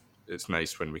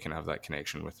nice when we can have that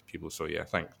connection with people. So yeah,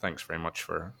 thanks very much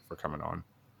for coming on.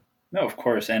 No, of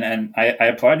course. And I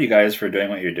applaud you guys for doing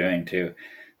what you're doing too.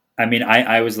 I mean,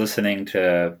 I was listening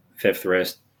to Fifth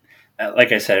Wrist.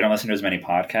 Like I said, I don't listen to as many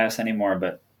podcasts anymore,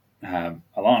 but a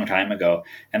long time ago.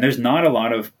 And there's not a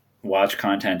lot of watch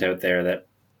content out there that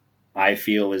I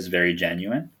feel is very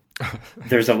genuine.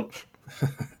 There's a lot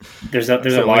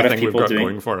of people doing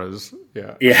going for us.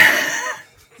 Yeah. Yeah.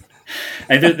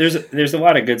 And there's a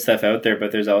lot of good stuff out there,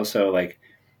 but there's also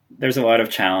there's a lot of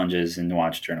challenges in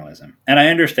watch journalism. And I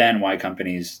understand why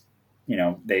companies,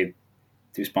 they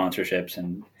do sponsorships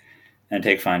and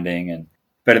take funding,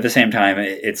 but at the same time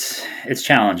it's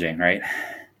challenging, right?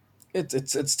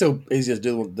 It's still easier to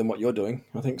do than what you're doing,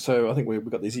 I think. So I think we've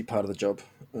got the easy part of the job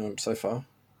so far.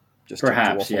 Just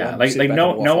perhaps, yeah.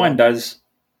 No one does.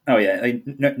 Oh yeah,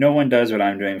 no one does what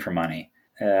I'm doing for money.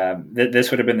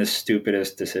 This would have been the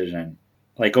stupidest decision.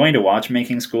 Going to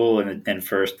watchmaking school in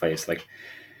first place.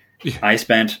 Yeah. I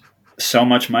spent so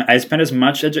much money. I spent as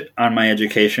much on my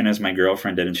education as my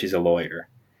girlfriend did, and she's a lawyer.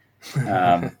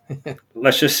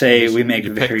 Let's just say we make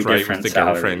very different salaries.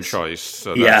 Girlfriend choice,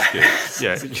 so that's good.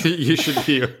 Yeah, you should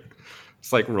be.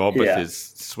 It's like Rob with his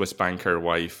Swiss banker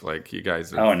wife. You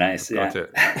guys. Have, nice. Got it.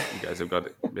 You guys have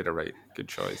made a good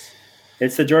choice.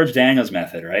 It's the George Daniels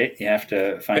method, right? You have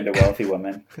to find a wealthy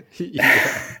woman.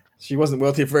 Yeah. She wasn't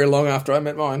wealthy for very long after I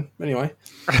met mine. Anyway.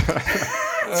 You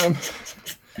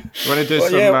want to do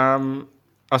some? Yeah.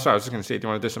 I was just going to say, do you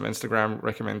want to do some Instagram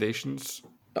recommendations?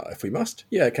 If we must.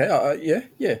 Yeah, okay.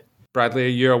 Yeah. Bradley, are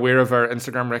you aware of our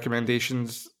Instagram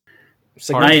recommendations?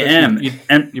 I am.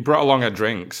 You brought along a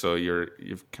drink, so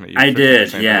you've kind of. I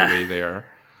did, yeah. There.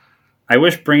 I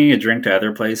wish bringing a drink to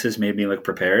other places made me look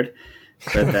prepared,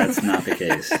 but that's not the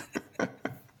case.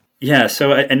 Yeah,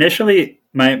 so initially,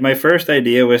 my first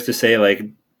idea was to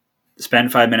say,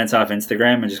 spend 5 minutes off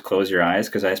Instagram and just close your eyes,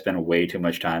 because I spend way too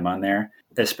much time on there,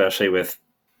 especially with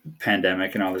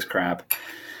pandemic and all this crap.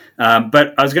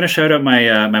 But I was going to shout out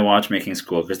my watchmaking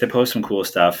school, because they post some cool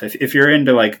stuff. If you're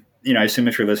into I assume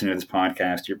if you're listening to this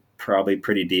podcast, you're probably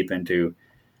pretty deep into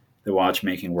the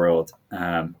watchmaking world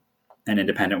and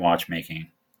independent watchmaking.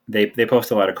 They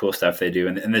post a lot of cool stuff they do,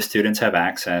 and the students have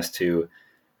access to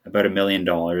about $1 million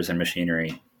in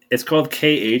machinery. It's called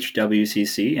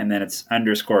KHWCC, and then it's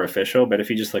 _official. But if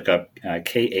you just look up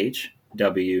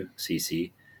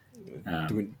KHWCC,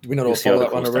 do we not all follow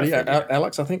that one already,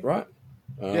 Alex? I think, right?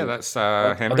 Yeah, that's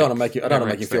Henrik. I don't want to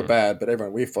make you feel bad, but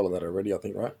everyone, we follow that already, I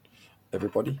think, right?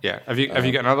 Everybody. Yeah. Have you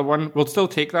got another one? We'll still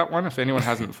take that one if anyone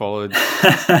hasn't followed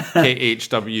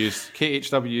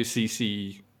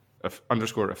KHWCC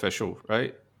 _official,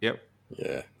 right? Yep.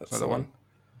 Yeah, that's the one.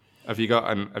 Have you got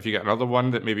another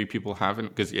one that maybe people haven't?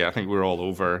 Because I think we're all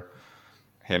over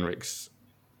Henrik's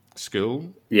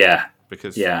school. Yeah.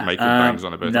 Because Michael bangs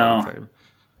on about it all the time.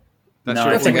 That's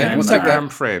your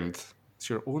Instagram friend. It's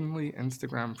your only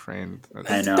Instagram friend.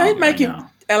 I know. Don't make him.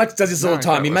 Alex does this all the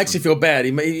time. He makes you feel bad.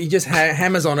 He just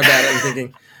hammers on about it and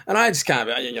thinking, and I just can't.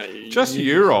 Just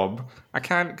you, Rob. I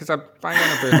can't, because I bang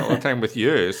on about it all the time with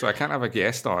you, so I can't have a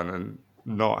guest on and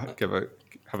not have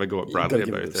a go at Bradley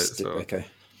about it. So. Okay.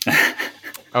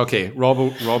 Okay, Rob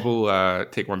will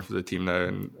take one for the team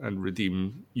now and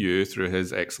redeem you through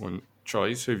his excellent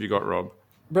choice. Who have you got, Rob?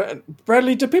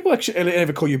 Bradley, do people actually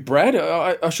ever call you Brad?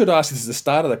 I should ask this at the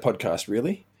start of the podcast,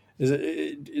 really.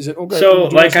 Is it all good? So,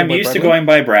 I'm used to going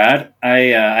by Brad.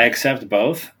 I accept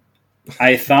both.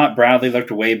 I thought Bradley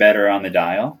looked way better on the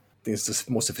dial. I think it's just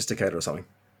more sophisticated or something.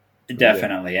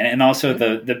 Definitely. Yeah. And also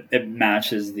it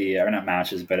matches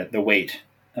but the weight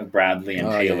of Bradley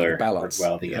and Taylor work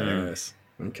well together. Yes.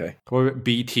 Okay. What about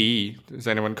BT? Does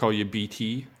anyone call you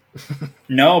BT?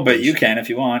 No, but you can if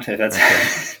you want. That's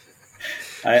okay.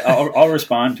 I'll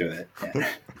respond to it. Yeah.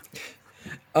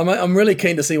 I'm really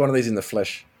keen to see one of these in the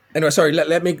flesh. Anyway, sorry.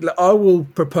 I will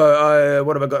propose.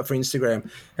 What have I got for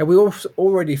Instagram? Have we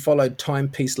already followed Time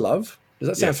Peace Love? Does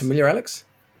that sound familiar, Alex?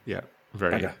 Yeah,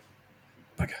 very.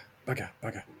 Bugger.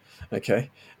 Okay.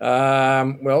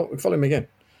 Well, follow me again.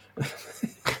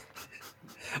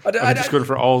 I'm just going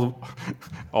for all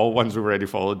ones we've already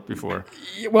followed before.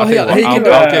 Well, I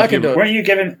can do it. Weren't you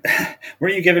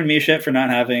giving me shit for not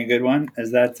having a good one?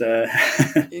 Is that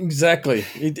exactly?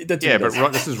 But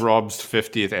this is Rob's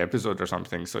 50th episode or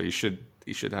something, so you should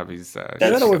have his.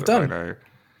 That's what we've done. Now.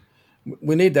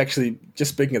 We need actually.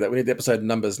 Just speaking of that, we need the episode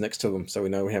numbers next to them, so we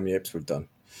know how many episodes we've done.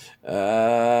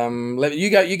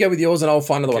 You go with yours, and I'll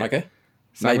find another one. Okay.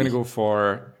 So I'm going to go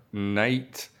for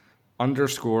night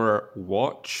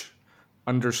 _watch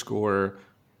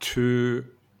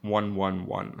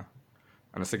 _2111,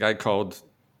 and it's a guy called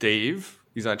Dave.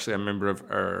 He's actually a member of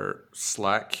our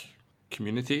Slack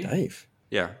community. Dave,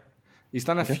 yeah, he's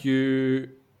done a few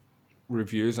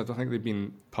reviews. I don't think they've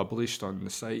been published on the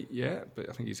site yet, but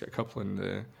I think he's got a couple in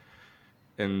the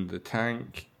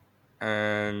tank.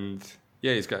 and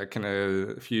yeah, he's got kind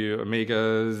of a few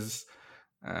Omegas,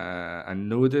 a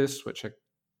Nodus, which I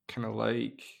kind of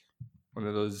like, one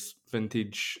of those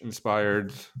vintage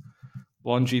inspired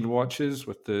Longines watches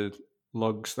with the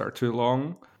lugs that are too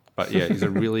long. But yeah, he's a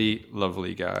really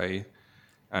lovely guy,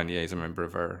 and yeah, he's a member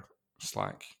of our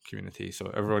Slack community.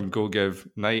 So everyone go give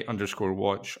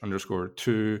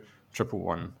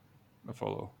Knight_watch_21111 a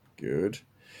follow. Good.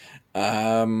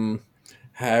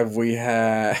 Have we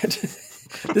had?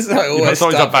 This is how I always it's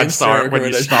always a bad start when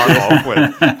you start off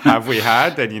with "Have we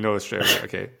had?" Then you know straight away.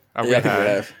 Okay, I think we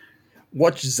have.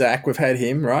 Watch Zach. We've had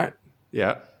him, right?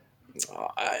 Yeah.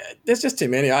 There's just too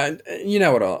many. You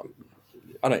know what?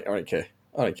 I don't care.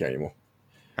 I don't care anymore.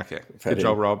 Okay. Good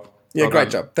job, Rob. Yeah, well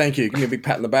great done. job. Thank you. Give me a big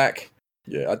pat on the back.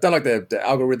 Yeah, I don't like the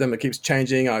algorithm that keeps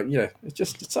changing. It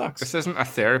sucks. This isn't a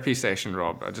therapy session,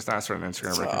 Rob. I just asked for an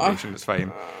Instagram recommendation. It's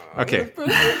fine. Okay.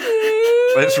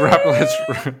 let's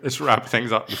wrap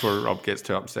things up before Rob gets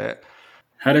too upset.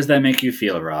 How does that make you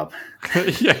feel, Rob?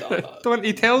 Yeah, don't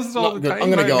he tells us all the time?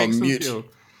 I'm going to go on mute.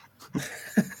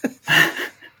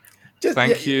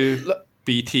 Thank you,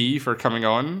 BT, for coming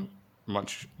on.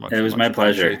 Much. It was my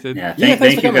pleasure. Yeah,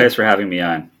 thank you guys for having me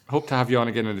on. Hope to have you on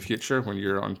again in the future when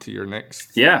you're on to your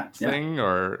next thing,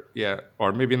 or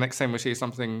maybe next time we say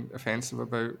something offensive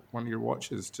about one of your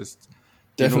watches. Just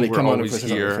definitely come on always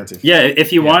here. Yeah,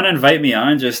 if you want to invite me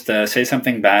on, just say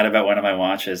something bad about one of my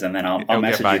watches, and then I'll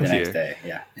message you the next day.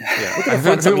 Yeah. We're gonna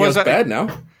find something else bad now.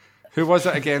 Who was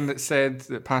it again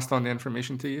that passed on the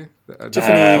information to you?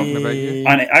 Talking about you?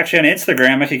 On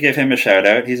Instagram, I could give him a shout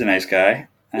out. He's a nice guy.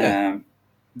 Yeah.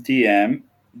 DM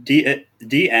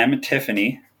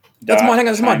Tiffany. That's mine.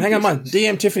 Hang on, mine.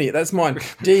 DM Tiffany. That's mine.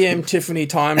 DM Tiffany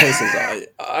timepieces.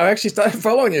 I actually started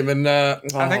following him, and I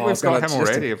think we've got him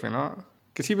already. If we're not,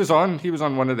 because he was on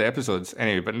one of the episodes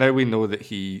anyway. But now we know that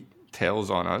he tells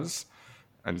on us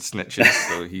and snitches,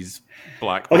 so he's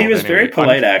blackballed. He was very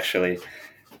polite, actually.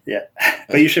 Yeah,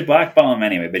 but you should blackball him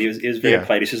anyway. But he was very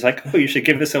polite. He's just like, you should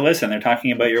give this a listen. They're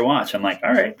talking about your watch. I'm like,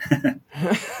 all right.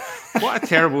 What a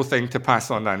terrible thing to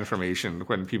pass on that information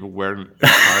when people weren't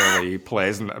entirely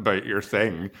pleasant about your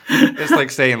thing. It's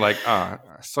like saying, I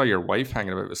saw your wife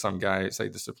hanging about with some guy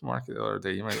outside the supermarket the other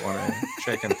day. You might want to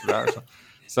check into that or something.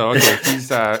 So,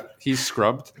 okay, he's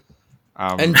scrubbed.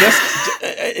 And just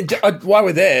while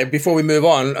we're there, before we move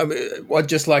on, I'd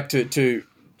just like to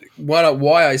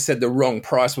why I said the wrong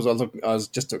price was I was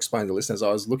just to explain to the listeners,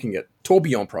 I was looking at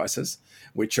tourbillon prices,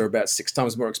 which are about 6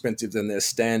 times more expensive than their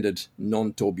standard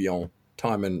non-tourbillon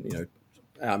time and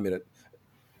hour minute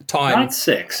time. Not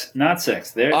six.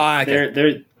 They're quite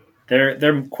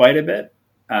a bit.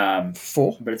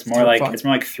 4, but it's more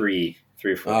like 3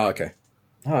 or 4. Oh, okay.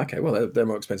 Well, they're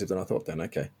more expensive than I thought. Then,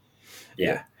 okay.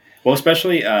 Yeah. Well,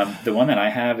 especially the one that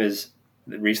I have is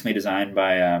recently designed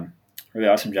by a really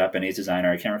awesome Japanese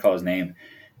designer. I can't recall his name,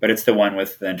 but it's the one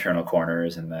with the internal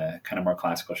corners and the kind of more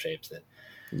classical shapes that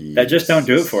just don't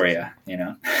do it for you,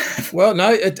 Well,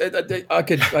 no, I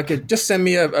could just send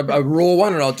me a raw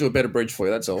one and I'll do a better bridge for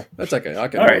you. That's all. That's okay. I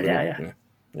can. All right. Yeah.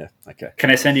 Okay. Can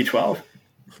I send you 12?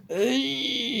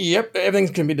 Yep.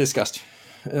 Everything can be discussed.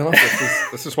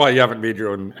 This is why you haven't made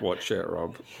your own watch yet,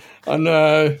 Rob. I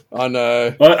know.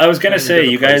 Well, I was going to say,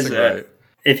 you guys,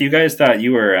 if you guys thought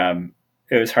you were,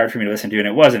 it was hard for me to listen to, and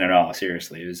it wasn't at all.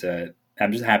 Seriously, it was.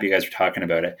 I'm just happy you guys were talking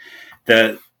about it.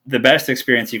 The best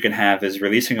experience you can have is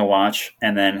releasing a watch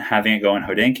and then having it go on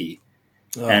Hodinkee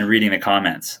and reading the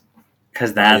comments,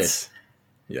 because that is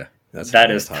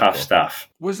tough stuff.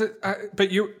 Was it?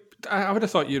 But I would have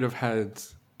thought you'd have had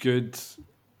good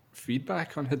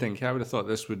feedback on Hodinkee. I would have thought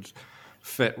this would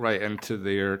fit right into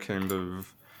their kind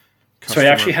of. So I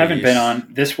actually haven't been on.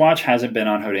 This watch hasn't been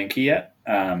on Hodinkee yet.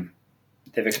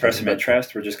 They've expressed some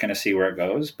interest. We're just going to see where it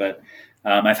goes. But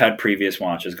I've had previous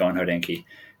watches go on Hodinkee,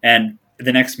 and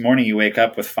the next morning you wake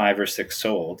up with 5 or 6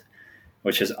 sold,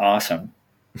 which is awesome.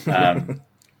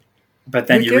 But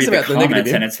then you read the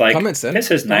comments and it's like, this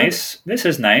is nice,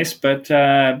 but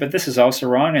this is also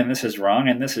wrong, and this is wrong,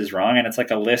 and this is wrong, and it's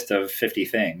like a list of 50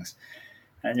 things,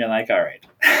 and you're like, all right.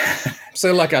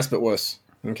 So like us, but worse.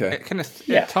 Okay. It kind of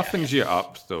toughens you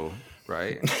up, though,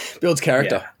 right? Builds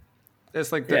character. Yeah.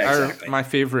 It's like my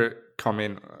favorite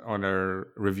comment on our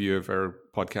review of our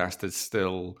podcast is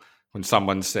still when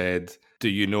someone said, "Do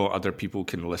you know other people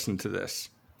can listen to this?"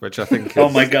 Which I think is oh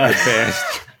my God. the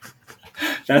best.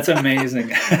 That's amazing.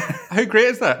 How great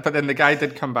is that? But then the guy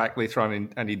did come back later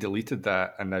on and he deleted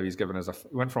that, and now he's given us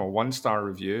went from a 1-star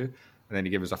review, and then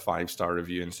he gave us a 5-star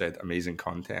review and said amazing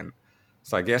content.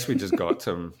 So I guess we just got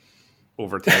some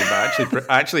over time, but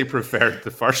I actually preferred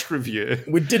the first review.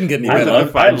 We didn't get any I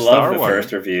better. love the one.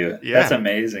 first review. Yeah. That's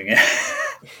amazing.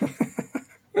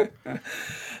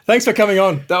 Thanks for coming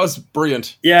on. That was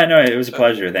brilliant. Yeah, no, it was a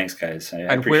pleasure. Thanks, guys. I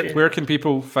And appreciate where it. can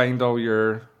people find all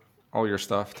your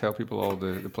stuff? Tell people all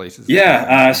the places.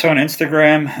 Yeah, so on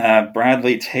Instagram,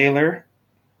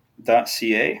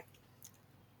 bradleytaylor.ca,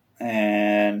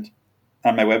 and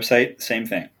on my website, same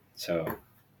thing. So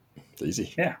It's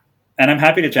easy. yeah, and I'm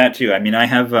happy to chat too. I mean, I've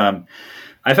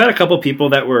had a couple people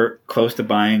that were close to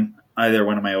buying either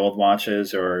one of my old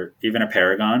watches or even a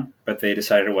Paragon, but they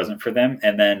decided it wasn't for them.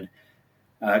 And then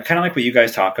kind of like what you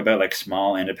guys talk about, like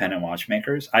small independent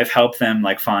watchmakers, I've helped them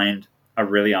like find a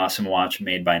really awesome watch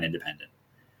made by an independent.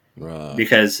 Right.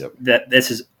 Because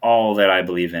this is all that I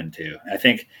believe in too. I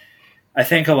think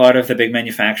a lot of the big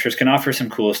manufacturers can offer some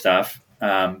cool stuff,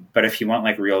 but if you want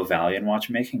like real value in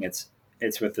watchmaking, it's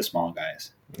with the small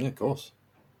guys. Yeah, of course.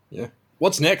 Yeah.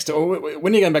 What's next?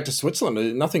 When are you going back to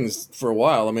Switzerland? Nothing's for a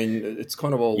while. I mean, it's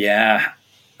kind of all. Yeah,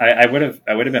 I would have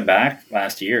been back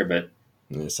last year, but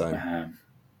Yeah, same.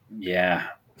 yeah,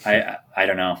 I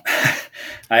don't know.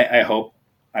 I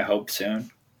hope soon.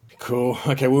 Cool.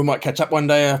 Okay, we might catch up one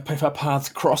day if our paths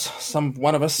cross.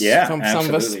 One of us. Yeah, some of us,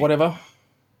 absolutely. whatever.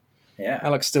 Yeah.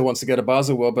 Alex still wants to go to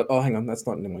Baselworld, but hang on, that's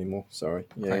not anymore. Sorry.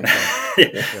 Yeah.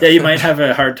 Yeah, you might have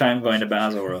a hard time going to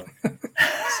Baselworld.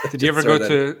 Did you ever go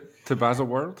to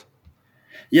Baselworld?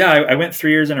 Yeah, I went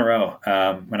 3 years in a row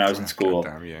when I was in school.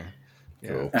 Damn, yeah.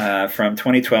 Cool. From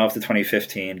 2012 to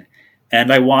 2015,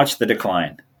 and I watched the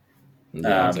decline.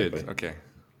 Yeah, Good. Okay.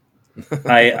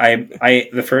 I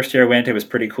the first year I went, it was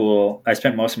pretty cool. I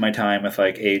spent most of my time with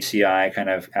like AHCI, kind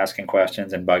of asking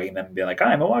questions and bugging them, and being like,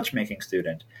 "I'm a watchmaking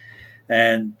student,"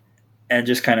 and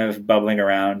just kind of bubbling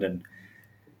around. And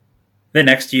the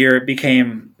next year, it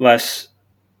became less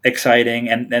exciting,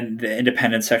 and then the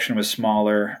independent section was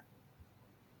smaller.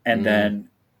 And then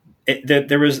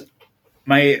there was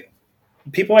my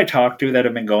people I talked to that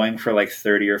have been going for like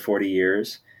 30 or 40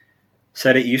 years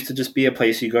said it used to just be a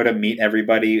place you go to meet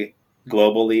everybody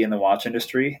globally in the watch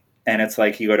industry. And it's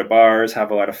like you go to bars,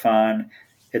 have a lot of fun.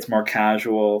 It's more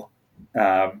casual.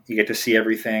 You get to see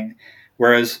everything.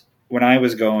 Whereas when I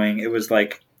was going, it was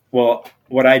like, well,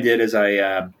 what I did is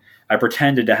I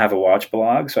pretended to have a watch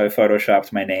blog. So I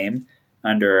photoshopped my name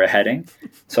under a heading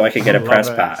so I could get a press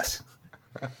pass.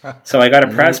 So I got a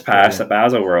press pass at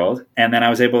Baselworld, and then I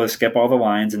was able to skip all the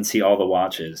lines and see all the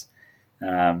watches.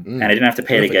 And I didn't have to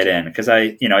pay to get in because I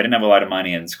didn't have a lot of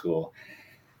money in school.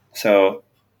 So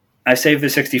I saved the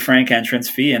 60 franc entrance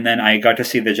fee, and then I got to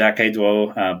see the Jacques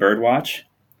Drouot bird watch.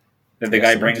 The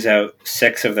guy brings out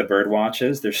 6 of the bird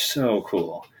watches. They're so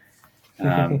cool.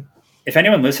 If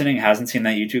anyone listening hasn't seen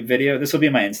that YouTube video, this will be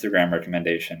my Instagram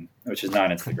recommendation, which is not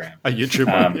Instagram. A YouTube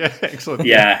one. Yeah, excellent.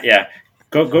 Yeah.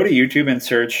 Go to YouTube and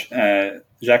search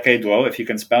Jacques Drouot if you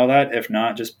can spell that. If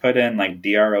not, just put in like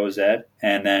DROZ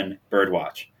and then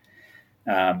birdwatch.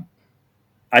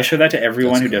 I show that to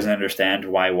everyone who doesn't understand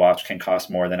why watch can cost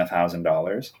more than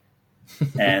 $1,000,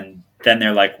 and then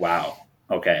they're like, "Wow,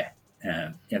 okay,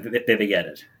 they get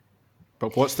it."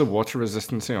 But what's the water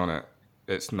resistance on it?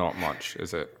 It's not much,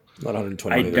 is it? Not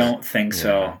 120 I meters. don't think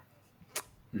so.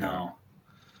 No.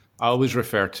 I always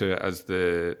refer to it as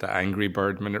the Angry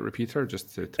Bird minute repeater,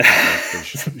 just to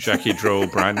the Jacques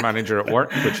Drouot brand manager at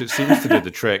work, which it seems to do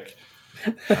the trick.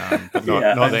 But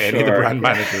not that any of the brand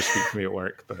managers speak to me at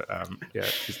work, but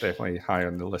he's definitely high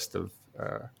on the list of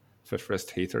Fifth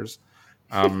Wrist haters.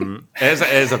 It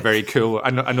is a very cool.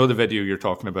 I know the video you're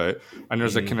talking about, and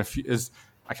there's a kind of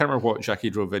I can't remember what Jacques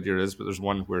Drouot video it is, but there's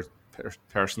one where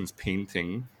person's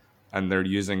painting, and they're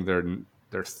using their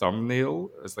thumbnail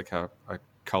as like a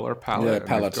color palette.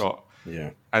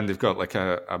 And they've got like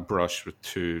a brush with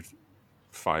 2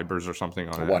 fibers or something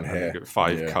on it. One hair.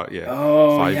 5 cut,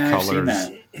 Oh, 5 yeah, colors. I've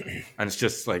seen that. And it's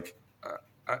just like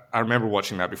I remember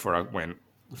watching that before I went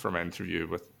for my interview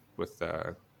with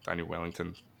Daniel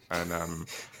Wellington, and I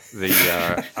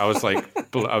was like,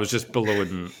 I was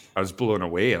blown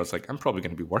away. I was like, I'm probably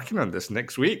going to be working on this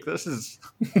next week. This is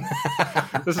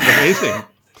amazing.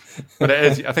 But it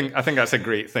is. I think that's a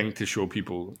great thing to show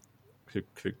people who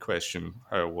could question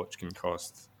how a watch can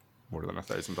cost more than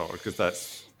 $1,000,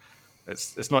 because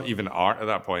it's not even art at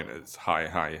that point. It's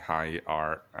high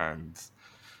art and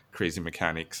crazy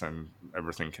mechanics and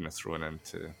everything kind of thrown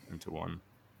into one.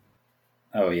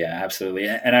 Oh yeah, absolutely.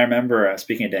 And I remember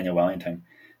speaking of Daniel Wellington,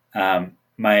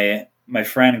 my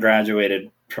friend graduated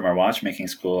from our watchmaking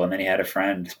school, and then he had a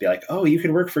friend be like, "Oh, you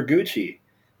could work for Gucci,"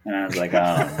 and I was like,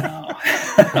 "Oh no,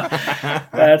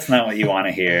 that's not what you want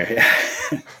to hear."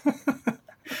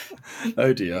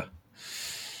 Oh dear.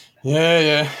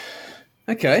 Yeah.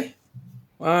 Okay.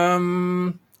 What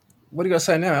do you got to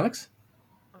say now, Alex?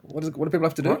 What do people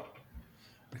have to do? What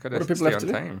do people have to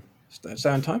do? Time. Stay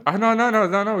on time? Oh,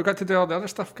 no. We've got to do all the other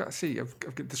stuff. Got to see. I've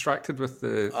got distracted with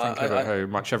thinking about how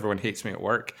much everyone hates me at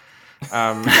work. We've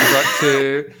got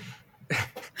to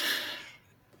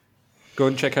go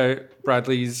and check out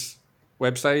Bradley's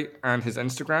website and his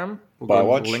Instagram.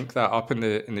 We'll link that up in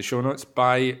the show notes.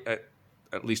 Buy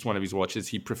at least one of his watches.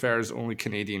 He prefers only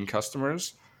Canadian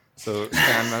customers. So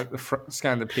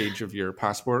scan the page of your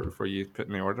passport before you put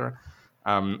in the order.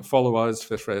 Follow us,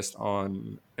 Fifth Wrist,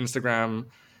 on Instagram,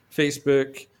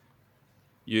 Facebook,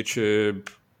 YouTube,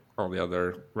 all the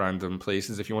other random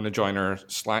places. If you want to join our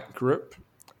Slack group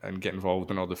and get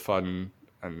involved in all the fun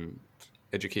and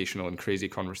educational and crazy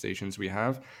conversations we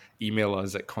have, email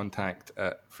us at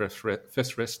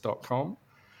contact@fifthwrist.com.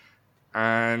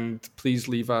 And please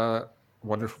leave a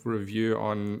wonderful review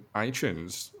on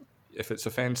iTunes. If it's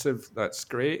offensive, that's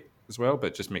great as well,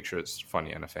 but just make sure it's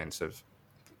funny and offensive.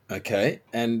 Okay,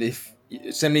 and if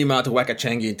send an email to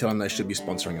Wakachangi and tell them they should be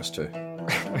sponsoring us too.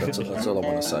 That's all I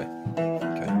want to say.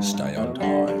 Okay, stay on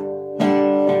time.